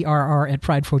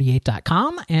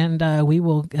rdrr@pride48.com, and we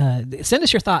will send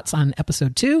us your thoughts on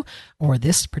episode 2 or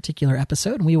this particular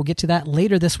episode, and we will get to that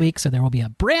later this week, so there will be a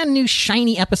brand new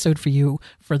shiny episode for you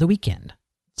for the weekend.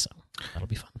 So that'll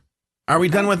be fun. Are we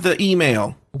done with the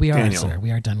email? We are, Daniel? sir. We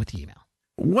are done with the email.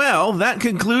 Well, that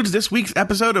concludes this week's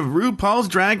episode of RuPaul's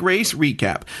Drag Race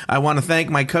Recap. I want to thank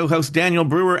my co-hosts Daniel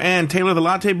Brewer and Taylor the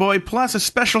Latte Boy, plus a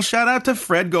special shout out to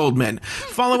Fred Goldman.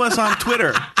 Follow us on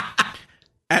Twitter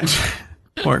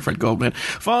Poor Fred Goldman.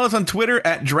 Follow us on Twitter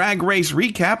at Drag Race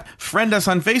Recap. Friend us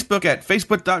on Facebook at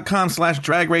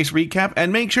facebook.com/Drag Race Recap.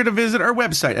 And make sure to visit our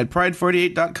website at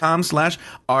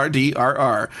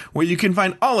pride48.com/RDRR, where you can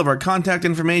find all of our contact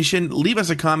information, leave us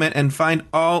a comment, and find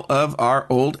all of our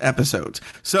old episodes.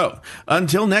 So,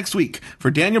 until next week,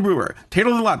 for Daniel Brewer,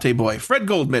 Taylor the Latte Boy, Fred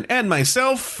Goldman, and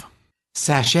myself,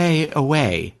 sashay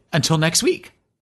away. Until next week.